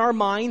in our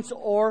minds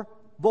or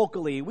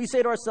vocally. We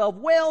say to ourselves,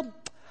 well,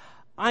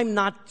 I'm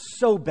not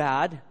so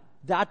bad.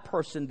 That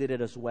person did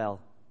it as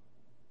well.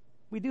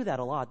 We do that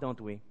a lot, don't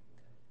we?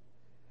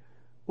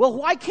 Well,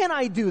 why can't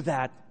I do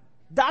that?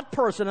 That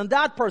person and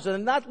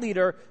that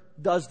leader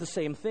does the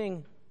same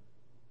thing.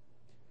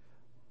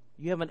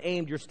 You haven't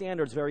aimed your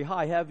standards very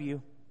high, have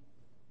you?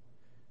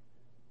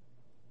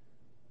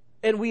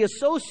 And we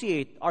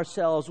associate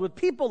ourselves with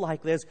people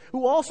like this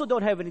who also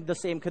don't have the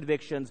same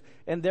convictions.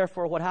 And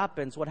therefore, what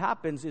happens? What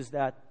happens is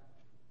that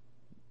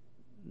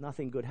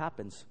nothing good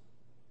happens.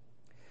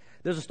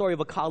 There's a story of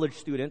a college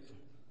student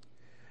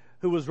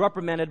who was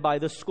reprimanded by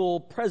the school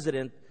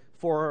president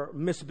for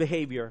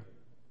misbehavior.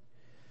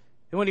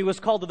 And when he was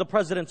called to the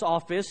president's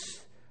office,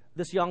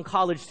 this young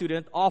college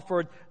student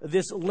offered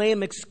this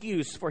lame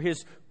excuse for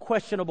his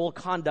questionable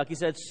conduct. He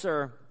said,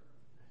 "Sir,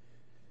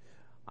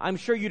 I'm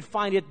sure you'd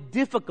find it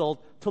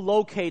difficult to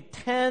locate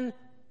 10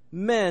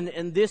 men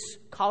in this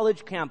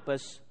college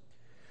campus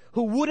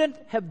who wouldn't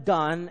have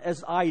done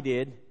as I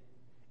did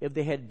if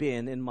they had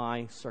been in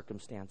my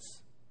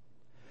circumstance."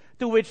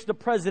 To which the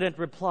president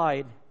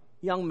replied,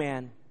 "Young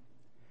man,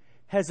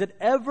 has it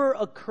ever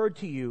occurred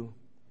to you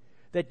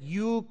that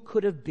you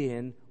could have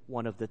been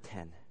one of the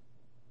 10?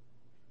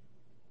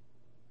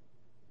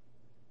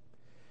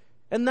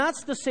 And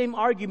that's the same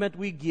argument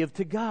we give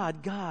to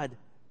God. God,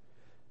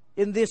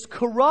 in this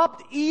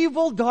corrupt,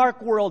 evil,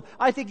 dark world,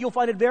 I think you'll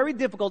find it very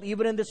difficult,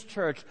 even in this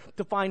church,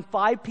 to find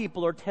 5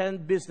 people or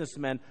 10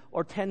 businessmen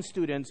or 10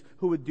 students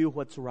who would do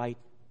what's right.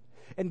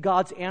 And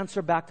God's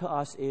answer back to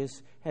us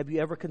is, have you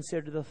ever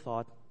considered the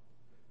thought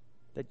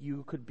that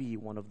you could be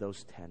one of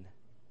those 10?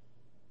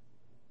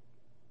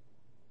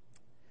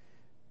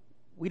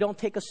 We don't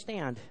take a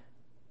stand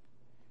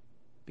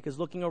because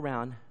looking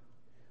around,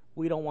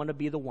 we don't want to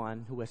be the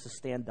one who has to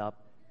stand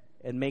up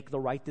and make the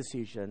right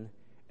decision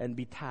and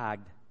be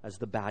tagged as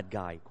the bad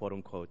guy, quote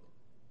unquote.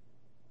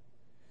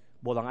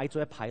 No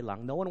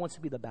one wants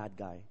to be the bad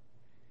guy. And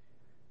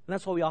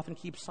that's why we often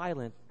keep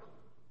silent,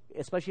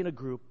 especially in a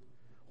group.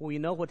 When we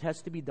know what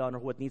has to be done or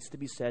what needs to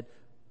be said,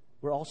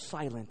 we're all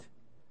silent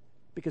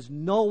because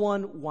no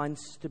one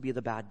wants to be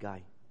the bad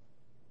guy.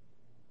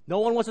 No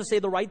one wants to say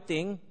the right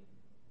thing,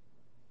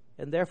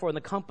 and therefore in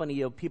the company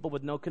of people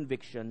with no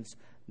convictions,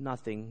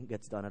 nothing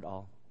gets done at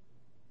all.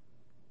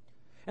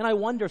 And I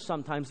wonder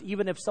sometimes,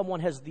 even if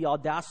someone has the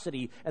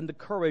audacity and the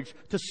courage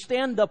to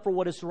stand up for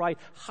what is right,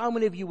 how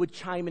many of you would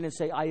chime in and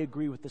say, I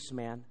agree with this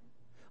man?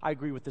 I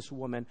agree with this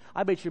woman.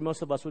 I bet you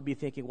most of us would be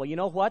thinking, well, you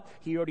know what?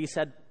 He already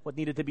said what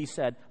needed to be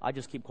said. I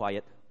just keep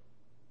quiet.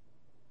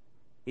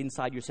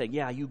 Inside you're saying,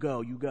 yeah, you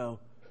go, you go.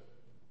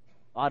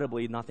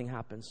 Audibly, nothing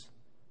happens.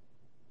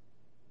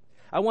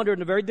 I wonder,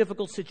 in a very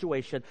difficult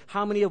situation,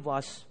 how many of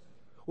us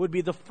would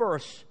be the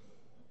first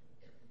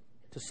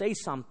to say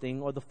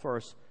something or the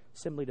first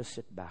simply to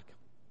sit back?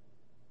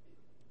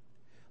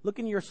 Look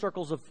in your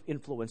circles of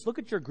influence. Look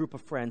at your group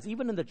of friends,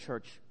 even in the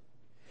church.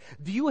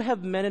 Do you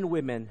have men and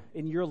women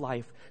in your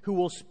life who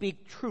will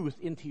speak truth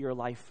into your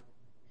life?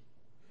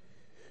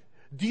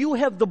 Do you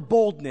have the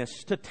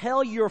boldness to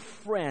tell your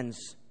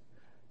friends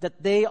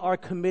that they are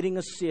committing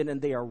a sin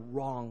and they are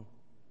wrong?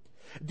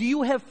 Do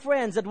you have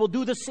friends that will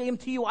do the same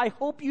to you? I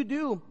hope you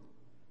do.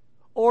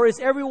 Or is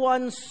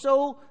everyone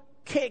so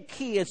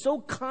kiki and so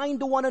kind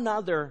to one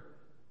another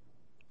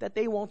that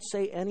they won't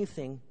say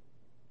anything?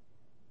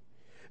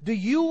 Do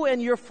you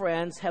and your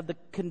friends have the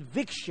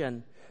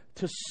conviction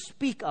to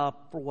speak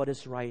up for what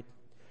is right?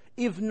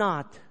 If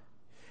not,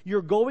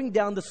 you're going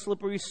down the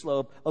slippery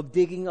slope of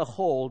digging a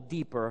hole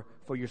deeper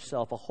for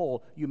yourself, a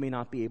hole you may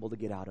not be able to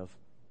get out of.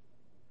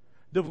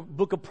 The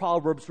book of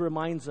Proverbs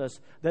reminds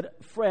us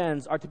that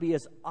friends are to be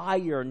as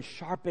iron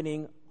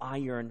sharpening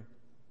iron.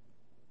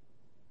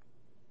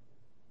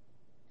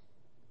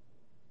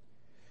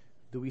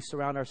 Do we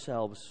surround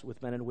ourselves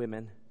with men and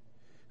women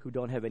who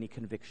don't have any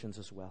convictions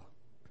as well,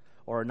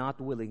 or are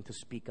not willing to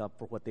speak up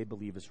for what they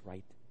believe is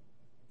right?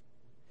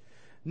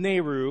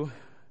 Nehru,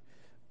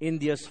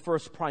 India's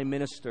first prime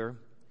minister,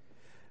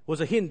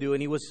 was a Hindu,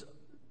 and he was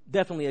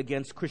definitely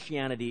against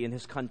Christianity in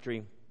his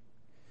country.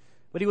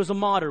 But he was a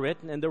moderate,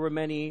 and there were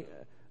many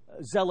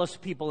zealous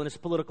people in his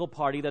political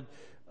party that,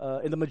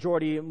 in the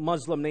majority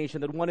Muslim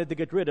nation, that wanted to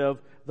get rid of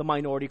the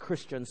minority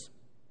Christians.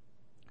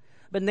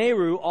 But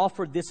Nehru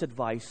offered this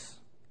advice.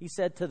 He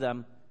said to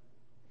them,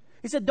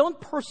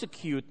 don't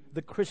persecute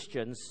the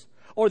Christians,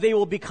 or they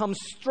will become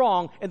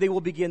strong and they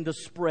will begin to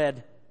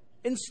spread.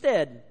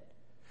 Instead,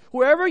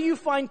 wherever you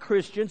find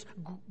Christians,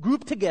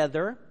 group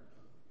together,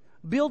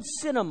 build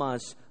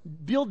cinemas,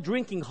 build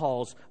drinking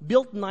halls,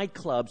 build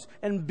nightclubs,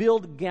 and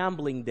build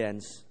gambling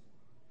dens,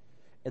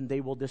 and they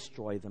will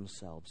destroy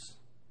themselves.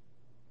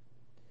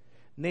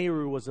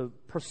 Nehru was a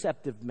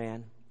perceptive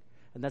man,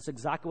 and that's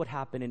exactly what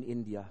happened in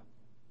India.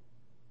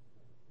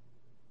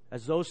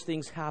 As those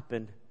things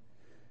happened,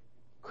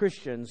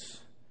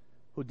 Christians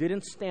who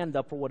didn't stand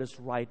up for what is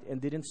right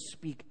and didn't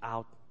speak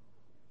out,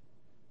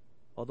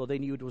 although they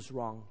knew it was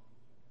wrong,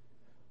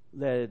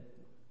 led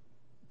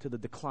to the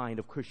decline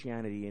of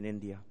Christianity in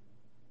India.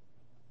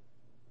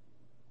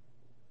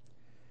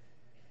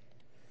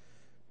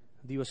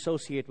 Do you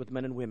associate with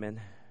men and women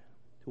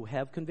who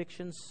have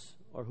convictions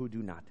or who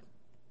do not.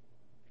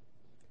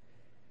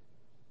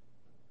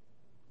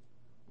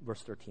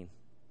 Verse 13.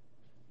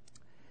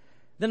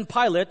 Then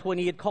Pilate, when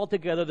he had called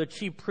together the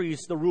chief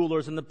priests, the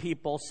rulers, and the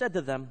people, said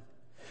to them,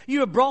 "You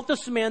have brought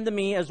this man to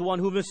me as one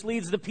who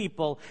misleads the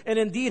people, and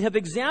indeed have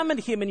examined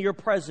him in your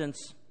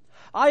presence.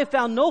 I have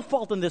found no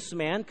fault in this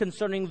man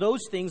concerning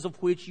those things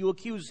of which you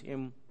accuse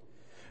him.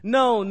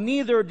 No,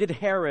 neither did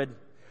Herod,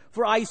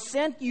 for I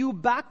sent you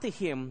back to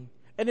him,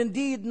 and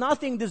indeed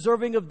nothing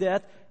deserving of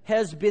death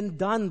has been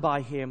done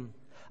by him.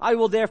 I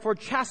will therefore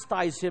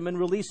chastise him and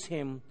release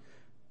him,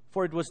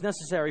 for it was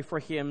necessary for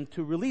him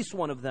to release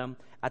one of them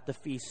at the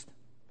feast."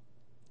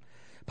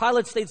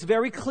 Pilate states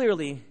very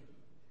clearly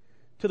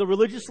to the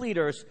religious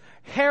leaders,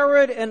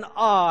 "Herod and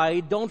I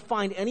don't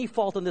find any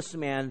fault in this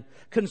man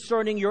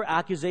concerning your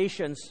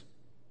accusations.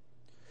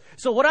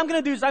 So what I'm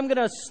going to do is I'm going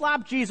to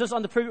slap Jesus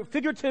on the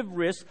figurative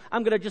wrist.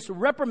 I'm going to just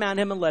reprimand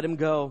him and let him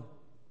go."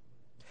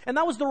 And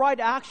that was the right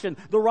action.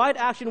 The right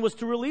action was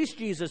to release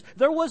Jesus.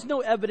 There was no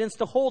evidence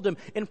to hold him.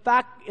 In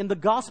fact, in the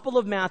Gospel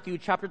of Matthew,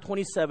 chapter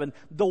 27,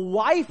 the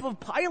wife of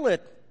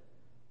Pilate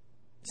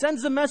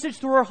sends a message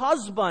to her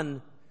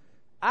husband,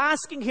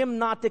 asking him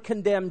not to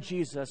condemn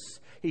Jesus.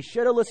 He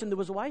should have listened to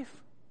his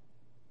wife.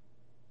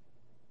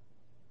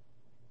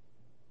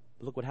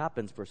 But look what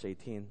happens, verse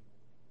 18.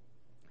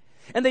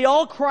 "And they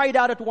all cried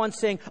out at once,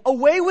 saying,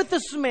 'Away with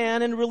this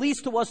man, and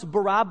release to us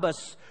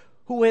Barabbas,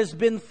 who has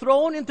been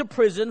thrown into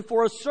prison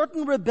for a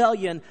certain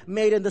rebellion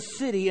made in the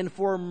city and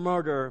for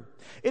murder.'"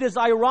 It is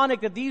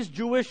ironic that these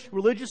Jewish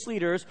religious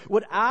leaders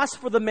would ask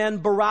for the man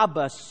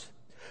Barabbas,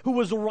 who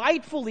was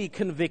rightfully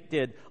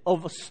convicted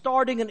of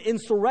starting an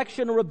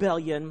insurrection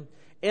rebellion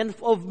and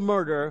of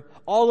murder,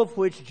 all of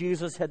which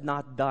Jesus had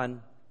not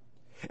done.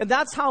 And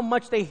that's how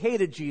much they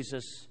hated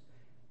Jesus.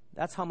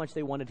 That's how much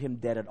they wanted him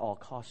dead at all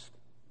costs.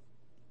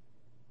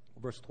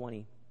 Verse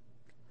 20.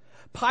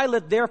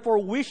 "Pilate, therefore,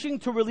 wishing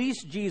to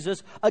release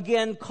Jesus,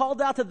 again called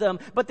out to them,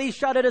 but they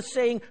shouted at,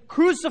 saying,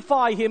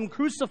 'Crucify him,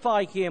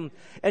 crucify him.'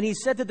 And he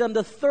said to them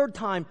the third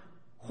time,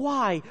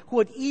 'Why?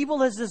 What evil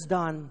has this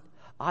done?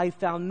 I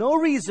found no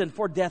reason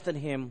for death in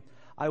him.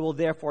 I will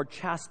therefore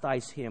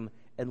chastise him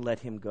and let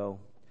him go.'"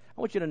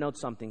 I want you to note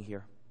something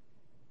here.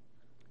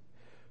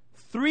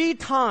 3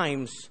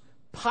 times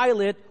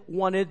Pilate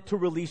wanted to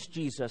release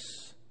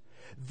Jesus.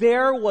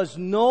 There was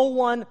no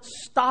one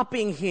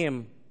stopping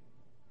him.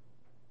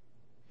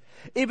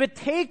 If it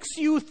takes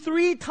you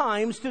 3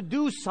 times to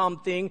do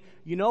something,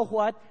 you know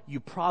what? You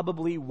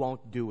probably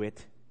won't do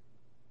it.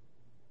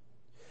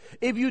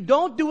 If you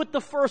don't do it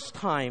the first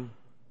time,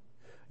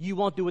 you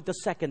won't do it the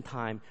second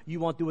time. You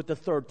won't do it the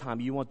third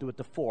time. You won't do it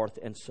the fourth,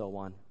 and so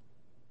on.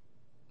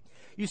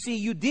 You see,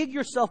 you dig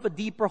yourself a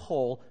deeper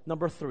hole,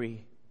 number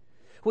 3,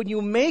 when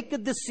you make a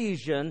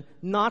decision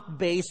not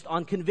based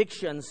on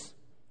convictions.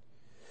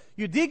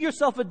 You dig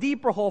yourself a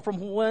deeper hole from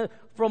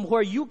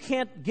where you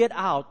can't get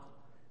out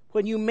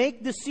when you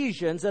make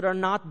decisions that are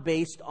not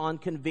based on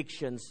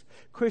convictions.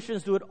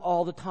 Christians do it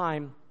all the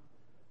time.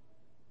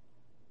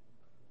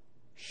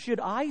 Should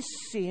I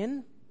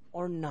sin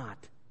or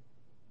not?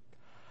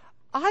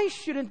 I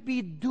shouldn't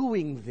be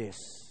doing this.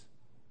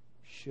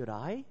 Should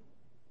I?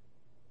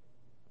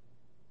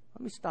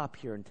 Let me stop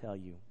here and tell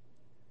you.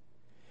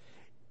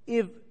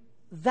 If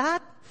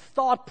that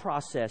thought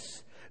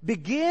process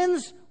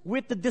begins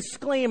with the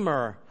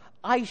disclaimer,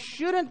 "I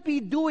shouldn't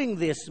be doing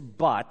this,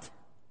 but,"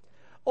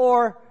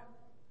 or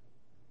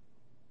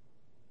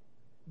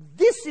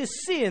 "this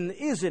is sin,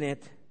 isn't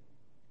it?"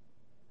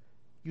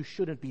 you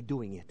shouldn't be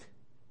doing it.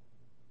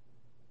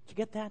 Did you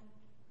get that?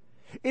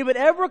 If it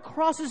ever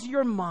crosses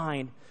your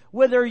mind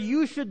whether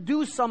you should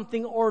do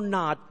something or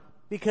not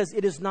because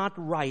it is not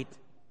right,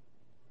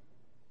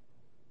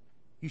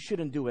 you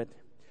shouldn't do it.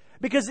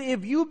 Because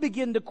if you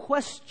begin to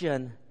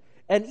question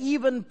and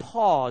even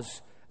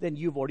pause, then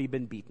you've already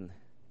been beaten.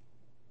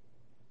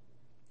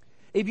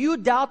 If you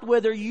doubt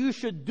whether you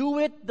should do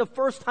it the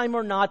first time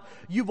or not,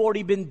 you've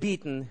already been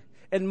beaten.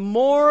 And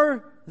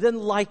more than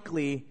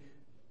likely,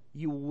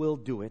 you will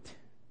do it.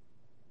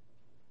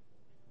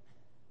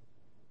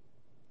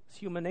 It's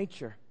human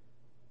nature.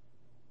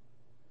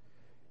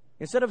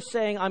 Instead of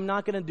saying, "I'm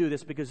not going to do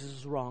this because this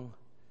is wrong,"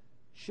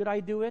 should I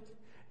do it?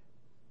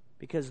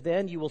 Because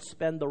then you will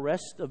spend the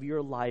rest of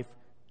your life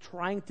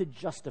trying to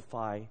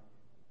justify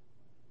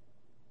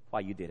why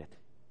you did it.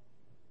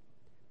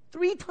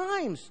 3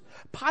 times.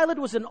 Pilate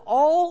was in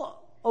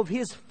all of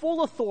his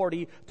full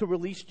authority to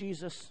release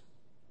Jesus.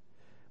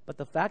 But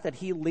the fact that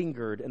he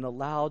lingered and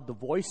allowed the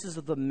voices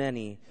of the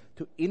many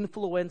to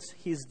influence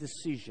his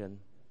decision,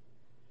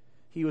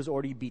 he was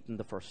already beaten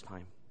the first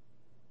time.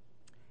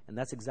 And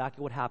that's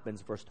exactly what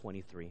happens, verse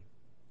 23.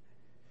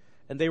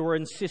 "And they were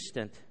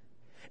insistent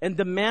and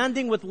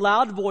demanding with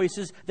loud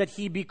voices that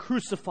he be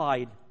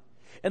crucified.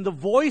 And the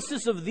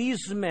voices of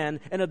these men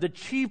and of the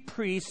chief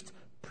priests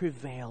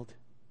prevailed."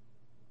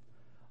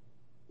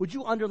 Would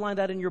you underline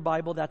that in your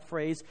Bible, that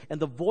phrase? "And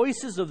the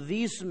voices of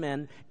these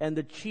men and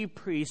the chief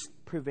priests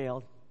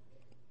prevailed."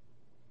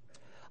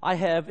 I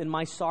have in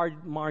my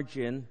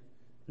margin,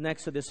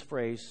 next to this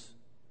phrase,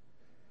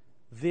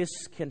 this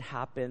can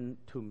happen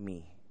to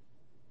me.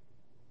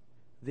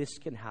 This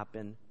can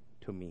happen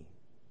to me.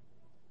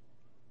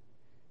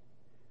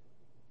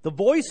 The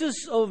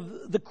voices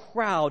of the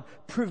crowd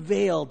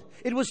prevailed.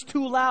 It was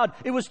too loud.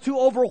 It was too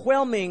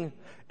overwhelming.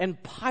 And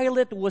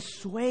Pilate was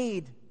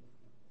swayed.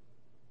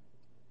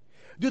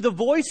 Do the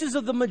voices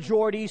of the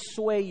majority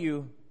sway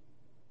you?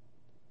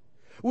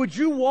 Would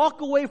you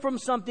walk away from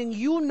something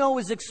you know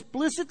is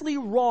explicitly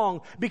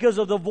wrong because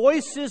of the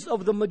voices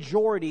of the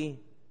majority?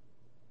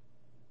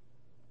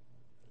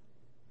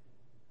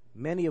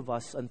 Many of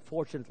us,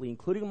 unfortunately,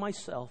 including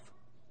myself,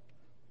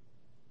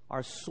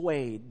 are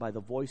swayed by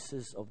the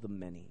voices of the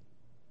many.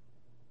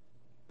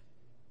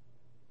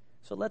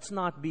 So let's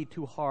not be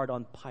too hard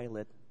on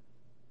Pilate,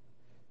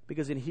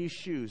 because in his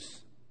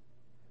shoes,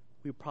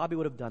 we probably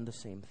would have done the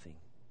same thing.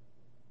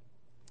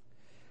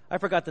 I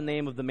forgot the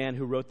name of the man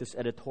who wrote this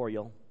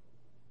editorial,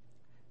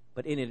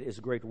 but in it is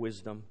great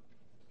wisdom.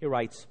 He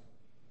writes,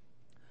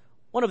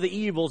 "One of the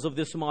evils of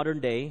this modern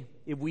day,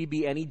 if we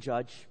be any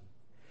judge,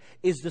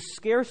 is the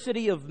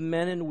scarcity of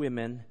men and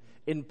women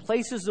in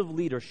places of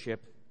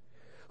leadership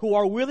who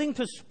are willing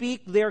to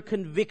speak their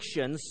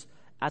convictions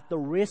at the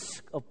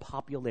risk of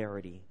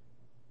popularity."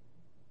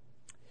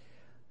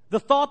 The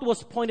thought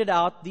was pointed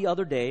out the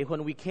other day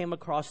when we came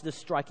across this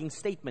striking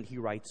statement, he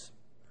writes.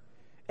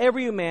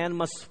 Every man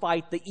must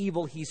fight the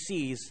evil he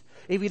sees.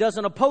 If he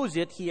doesn't oppose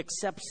it, he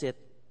accepts it.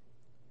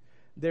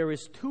 There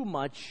is too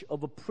much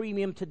of a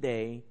premium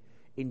today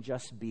in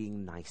just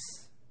being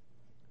nice.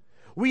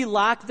 We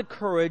lack the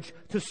courage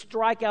to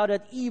strike out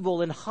at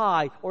evil in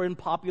high or in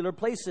popular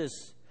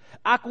places.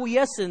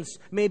 Acquiescence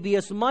may be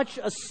as much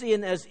a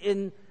sin as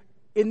in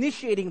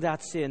initiating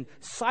that sin.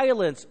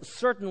 Silence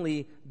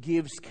certainly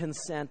gives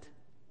consent.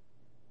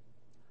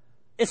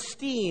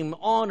 Esteem,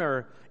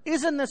 honor,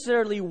 isn't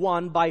necessarily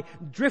won by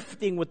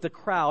drifting with the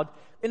crowd.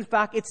 In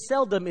fact, it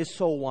seldom is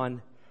so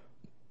won.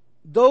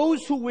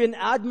 Those who win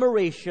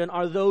admiration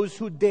are those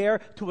who dare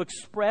to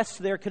express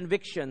their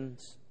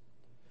convictions.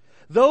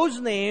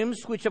 Those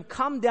names which have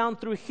come down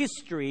through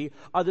history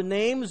are the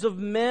names of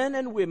men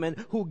and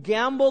women who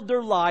gambled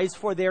their lives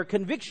for their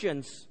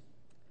convictions.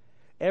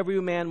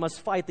 Every man must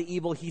fight the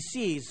evil he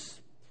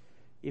sees.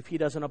 If he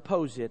doesn't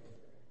oppose it,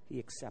 he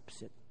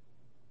accepts it.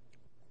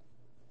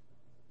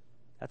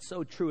 That's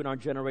so true in our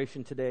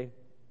generation today.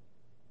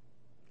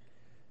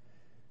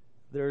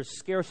 There's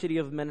scarcity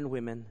of men and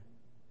women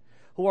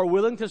who are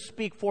willing to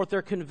speak forth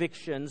their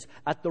convictions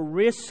at the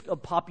risk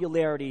of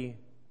popularity,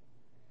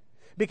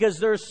 because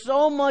there's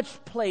so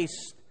much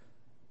placed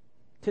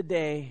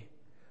today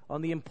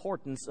on the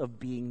importance of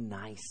being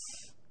nice.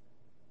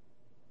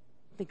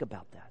 Think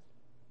about that.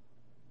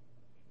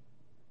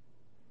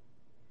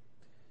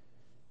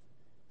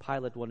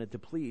 Pilate wanted to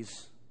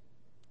please,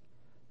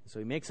 so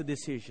he makes a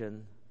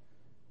decision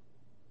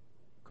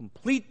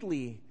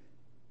completely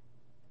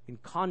in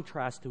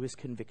contrast to his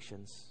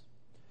convictions.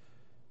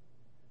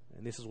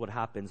 And this is what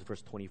happens,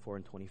 verse 24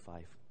 and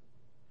 25.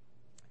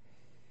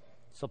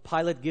 So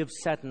Pilate gives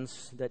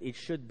sentence that it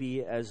should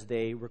be as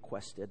they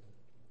requested.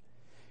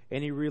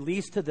 And he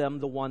released to them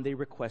the one they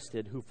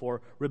requested, who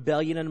for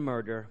rebellion and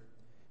murder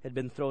had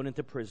been thrown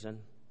into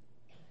prison.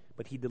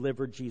 But he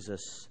delivered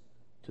Jesus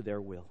to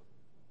their will.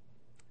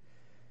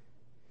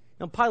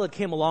 Now Pilate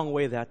came a long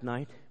way that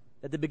night.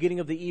 At the beginning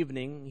of the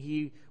evening,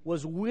 he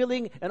was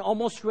willing and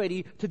almost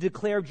ready to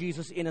declare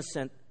Jesus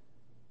innocent.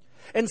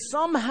 And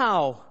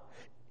somehow,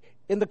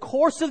 in the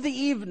course of the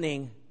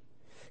evening,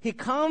 he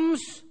comes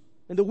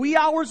in the wee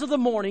hours of the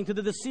morning to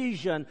the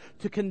decision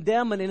to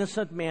condemn an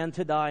innocent man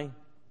to die.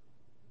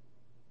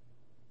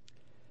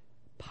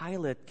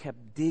 Pilate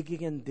kept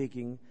digging and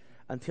digging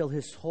until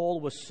his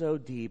hole was so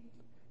deep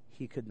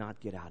he could not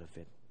get out of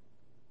it.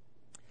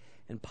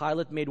 And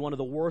Pilate made one of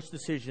the worst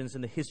decisions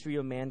in the history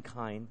of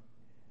mankind.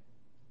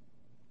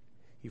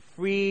 He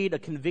freed a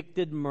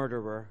convicted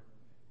murderer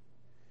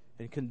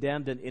and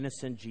condemned an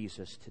innocent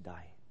Jesus to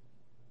die.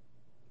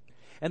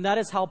 And that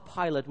is how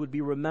Pilate would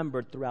be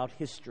remembered throughout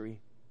history.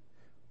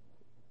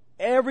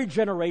 Every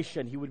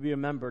generation he would be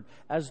remembered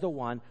as the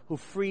one who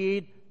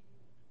freed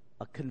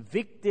a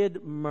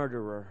convicted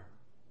murderer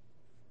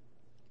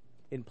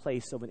in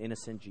place of an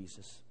innocent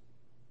Jesus.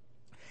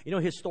 You know,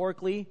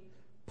 historically,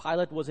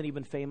 Pilate wasn't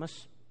even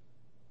famous.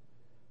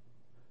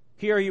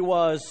 Here he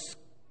was,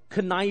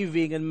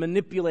 conniving and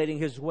manipulating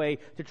his way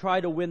to try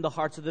to win the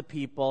hearts of the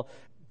people.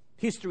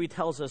 History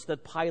tells us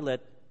that Pilate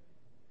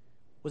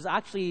was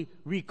actually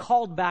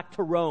recalled back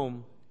to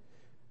Rome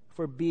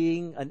for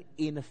being an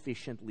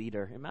inefficient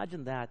leader.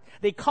 Imagine that.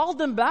 They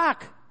called him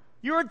back.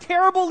 You're a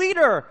terrible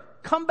leader.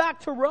 Come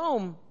back to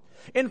Rome.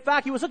 In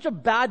fact, he was such a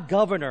bad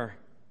governor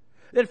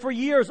that for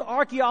years,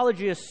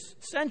 archaeologists,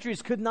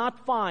 centuries, could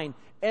not find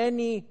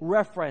any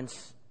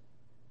reference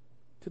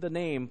to the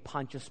name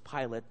Pontius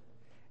Pilate.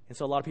 And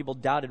so a lot of people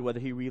doubted whether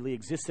he really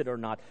existed or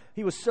not.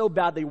 He was so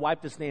bad they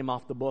wiped his name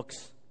off the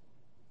books.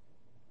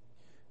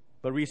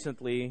 But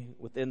recently,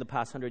 within the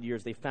past 100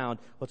 years, they found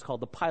what's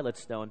called the Pilate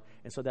Stone.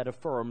 And so that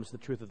affirms the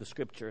truth of the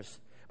Scriptures.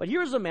 But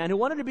here's a man who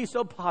wanted to be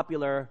so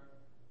popular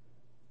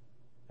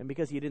and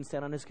because he didn't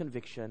stand on his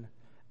conviction,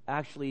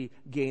 actually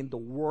gained the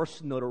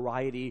worst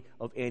notoriety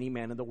of any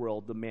man in the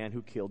world, the man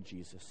who killed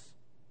Jesus.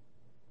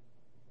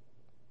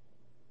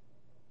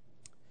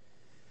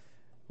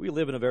 We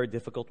live in a very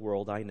difficult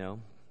world, I know.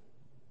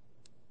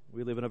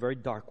 We live in a very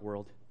dark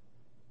world.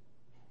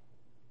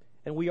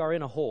 And we are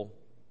in a hole.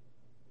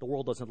 The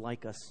world doesn't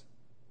like us.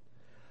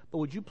 But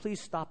would you please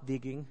stop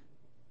digging?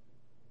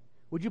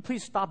 Would you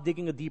please stop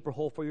digging a deeper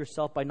hole for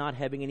yourself by not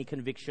having any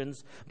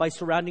convictions, by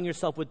surrounding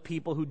yourself with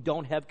people who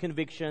don't have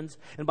convictions,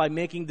 and by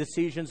making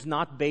decisions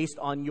not based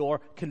on your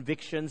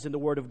convictions in the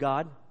Word of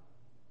God?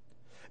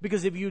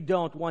 Because if you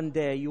don't, one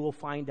day you will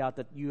find out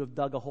that you have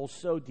dug a hole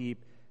so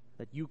deep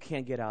that you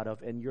can't get out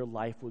of, and your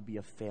life would be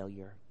a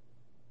failure.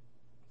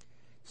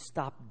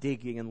 Stop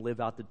digging and live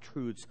out the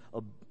truths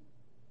of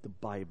the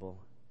Bible.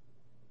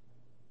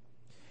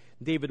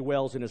 David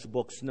Wells, in his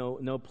books,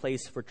 No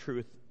Place for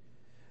Truth,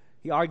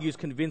 he argues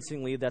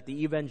convincingly that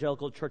the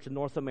evangelical church in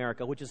North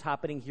America, which is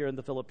happening here in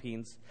the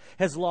Philippines,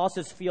 has lost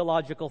its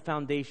theological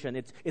foundation,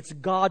 its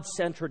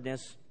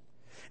God-centeredness.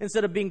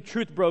 Instead of being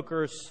truth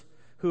brokers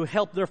who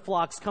help their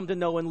flocks come to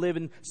know and live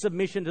in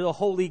submission to the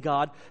holy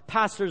God,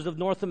 pastors of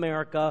North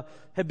America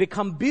have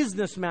become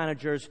business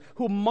managers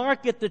who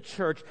market the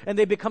church, and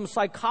they become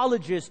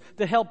psychologists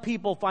to help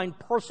people find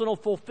personal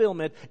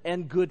fulfillment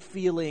and good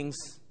feelings.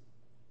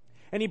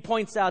 And he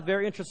points out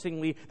very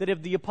interestingly that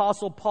if the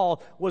Apostle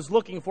Paul was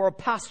looking for a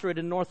pastorate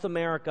in North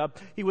America,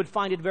 he would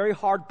find it very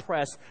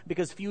hard-pressed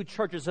because few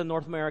churches in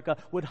North America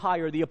would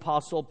hire the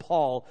Apostle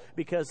Paul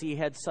because he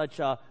had such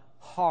a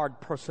hard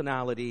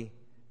personality.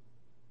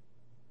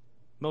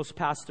 Most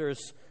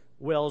pastors,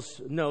 Wells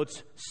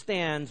notes,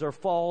 stands or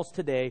falls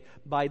today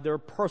by their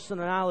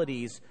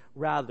personalities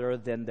rather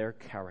than their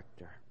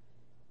character.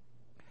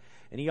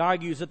 And he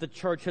argues that the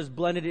church has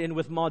blended in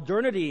with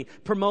modernity,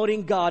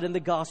 promoting God and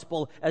the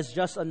gospel as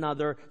just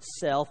another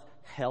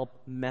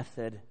self-help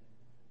method.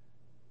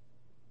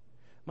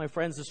 My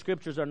friends, the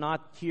Scriptures are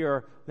not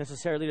here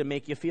necessarily to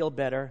make you feel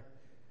better.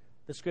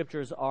 The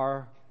Scriptures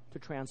are to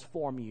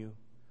transform you,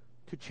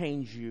 to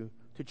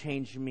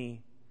change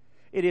me.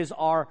 It is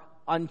our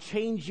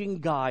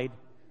unchanging guide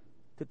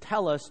to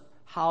tell us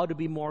how to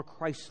be more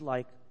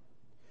Christ-like,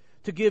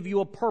 to give you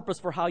a purpose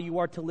for how you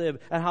are to live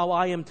and how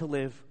I am to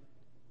live.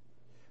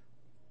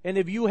 And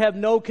if you have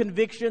no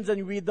convictions, then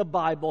you read the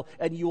Bible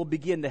and you will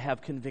begin to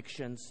have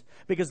convictions.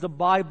 Because the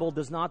Bible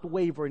does not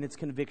waver in its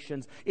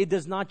convictions. It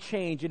does not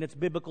change in its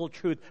biblical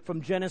truth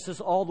from Genesis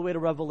all the way to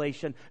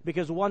Revelation.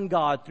 Because one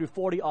God, through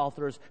 40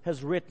 authors,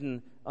 has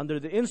written,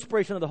 under the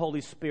inspiration of the Holy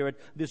Spirit,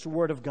 this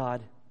Word of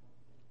God.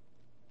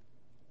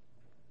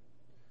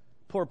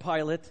 Poor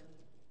Pilate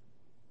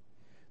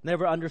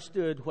never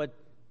understood what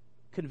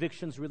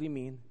convictions really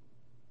mean.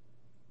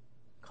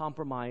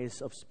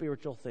 Compromise of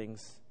spiritual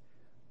things.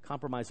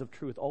 Compromise of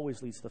truth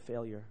always leads to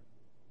failure.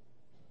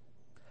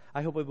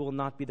 I hope it will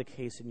not be the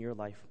case in your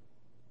life.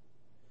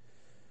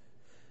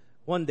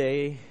 One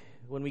day,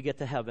 when we get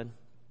to heaven,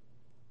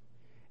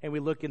 and we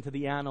look into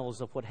the annals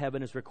of what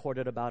heaven has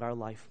recorded about our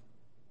life,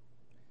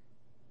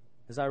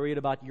 as I read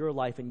about your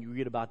life and you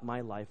read about my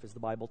life, as the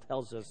Bible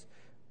tells us,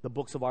 the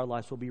books of our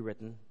lives will be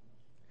written.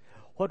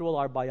 What will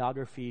our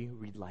biography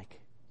read like?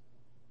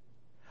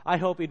 I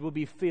hope it will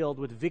be filled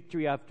with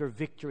victory after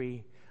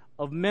victory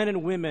of men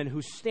and women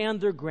who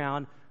stand their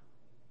ground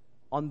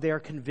on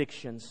their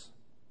convictions.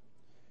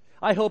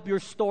 I hope your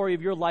story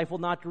of your life will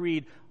not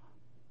read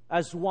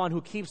as one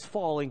who keeps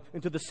falling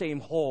into the same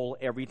hole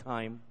every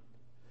time,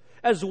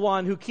 as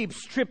one who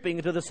keeps tripping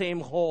into the same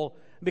hole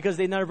because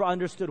they never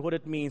understood what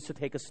it means to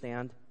take a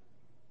stand.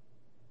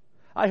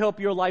 I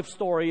hope your life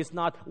story is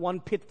not one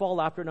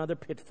pitfall after another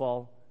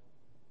pitfall,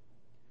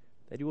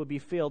 that it will be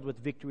filled with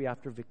victory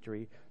after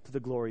victory to the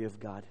glory of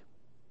God.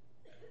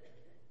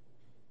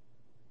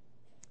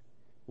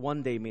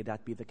 One day may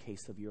that be the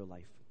case of your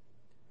life.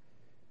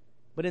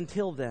 But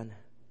until then,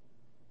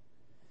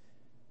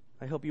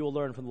 I hope you will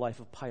learn from the life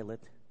of Pilate.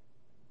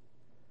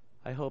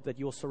 I hope that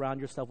you will surround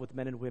yourself with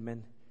men and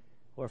women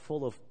who are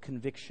full of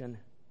conviction.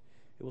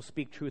 It will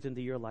speak truth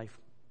into your life.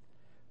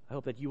 I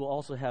hope that you will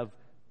also have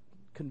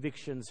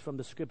convictions from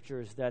the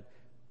Scriptures that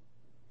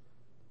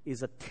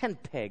is a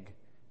tent peg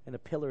and a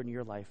pillar in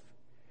your life,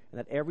 and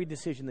that every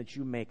decision that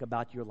you make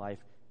about your life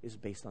is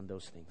based on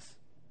those things.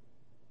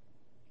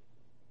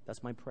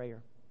 That's my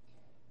prayer.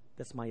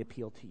 That's my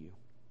appeal to you.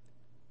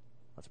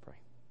 Let's pray.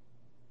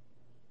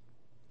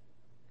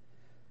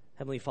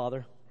 Heavenly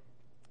Father,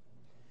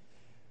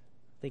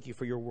 thank you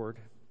for your word.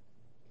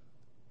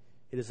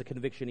 It is a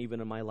conviction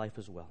even in my life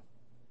as well.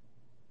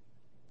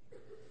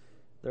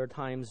 There are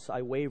times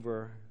I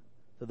waver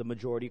to the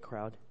majority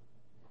crowd,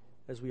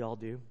 as we all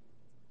do.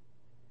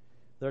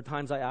 There are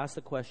times I ask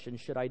the question,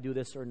 should I do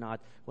this or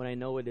not, when I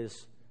know it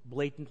is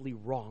blatantly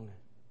wrong.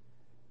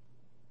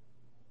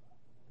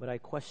 But I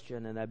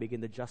question and I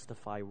begin to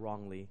justify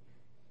wrongly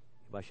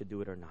if I should do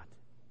it or not.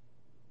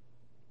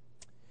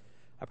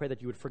 I pray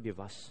that you would forgive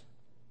us.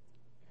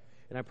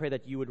 And I pray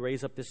that you would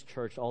raise up this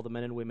church, all the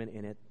men and women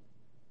in it,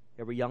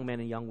 every young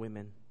man and young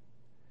women,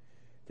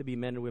 to be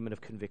men and women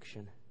of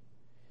conviction.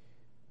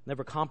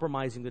 never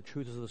compromising the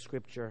truths of the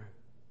Scripture,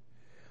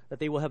 that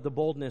they will have the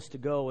boldness to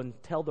go and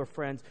tell their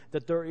friends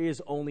that there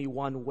is only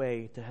one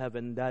way to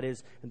heaven, that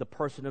is in the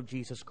person of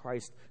Jesus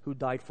Christ who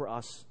died for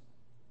us.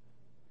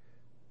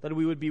 That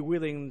we would be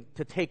willing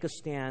to take a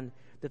stand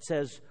that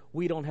says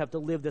we don't have to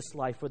live this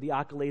life for the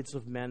accolades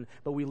of men,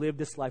 but we live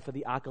this life for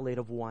the accolade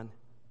of one,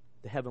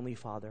 the Heavenly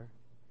Father.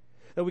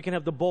 That we can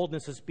have the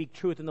boldness to speak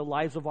truth in the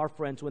lives of our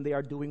friends when they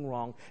are doing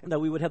wrong, and that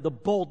we would have the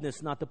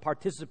boldness not to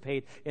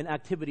participate in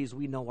activities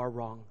we know are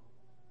wrong.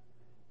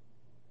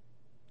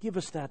 Give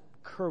us that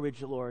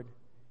courage, Lord.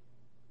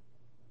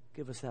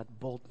 Give us that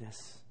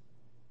boldness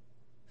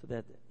so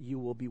that you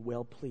will be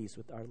well pleased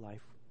with our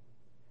life.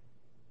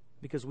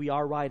 Because we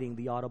are writing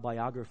the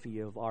autobiography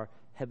of our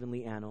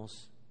heavenly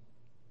annals.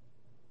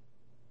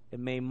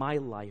 And may my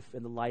life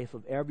and the life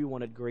of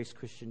everyone at Grace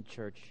Christian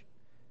Church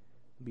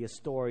be a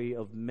story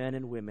of men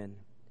and women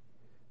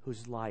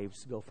whose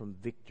lives go from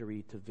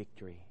victory to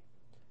victory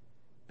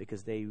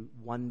because they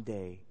one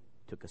day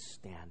took a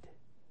stand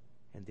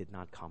and did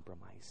not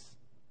compromise.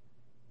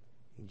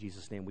 In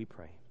Jesus' name we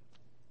pray.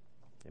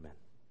 Amen.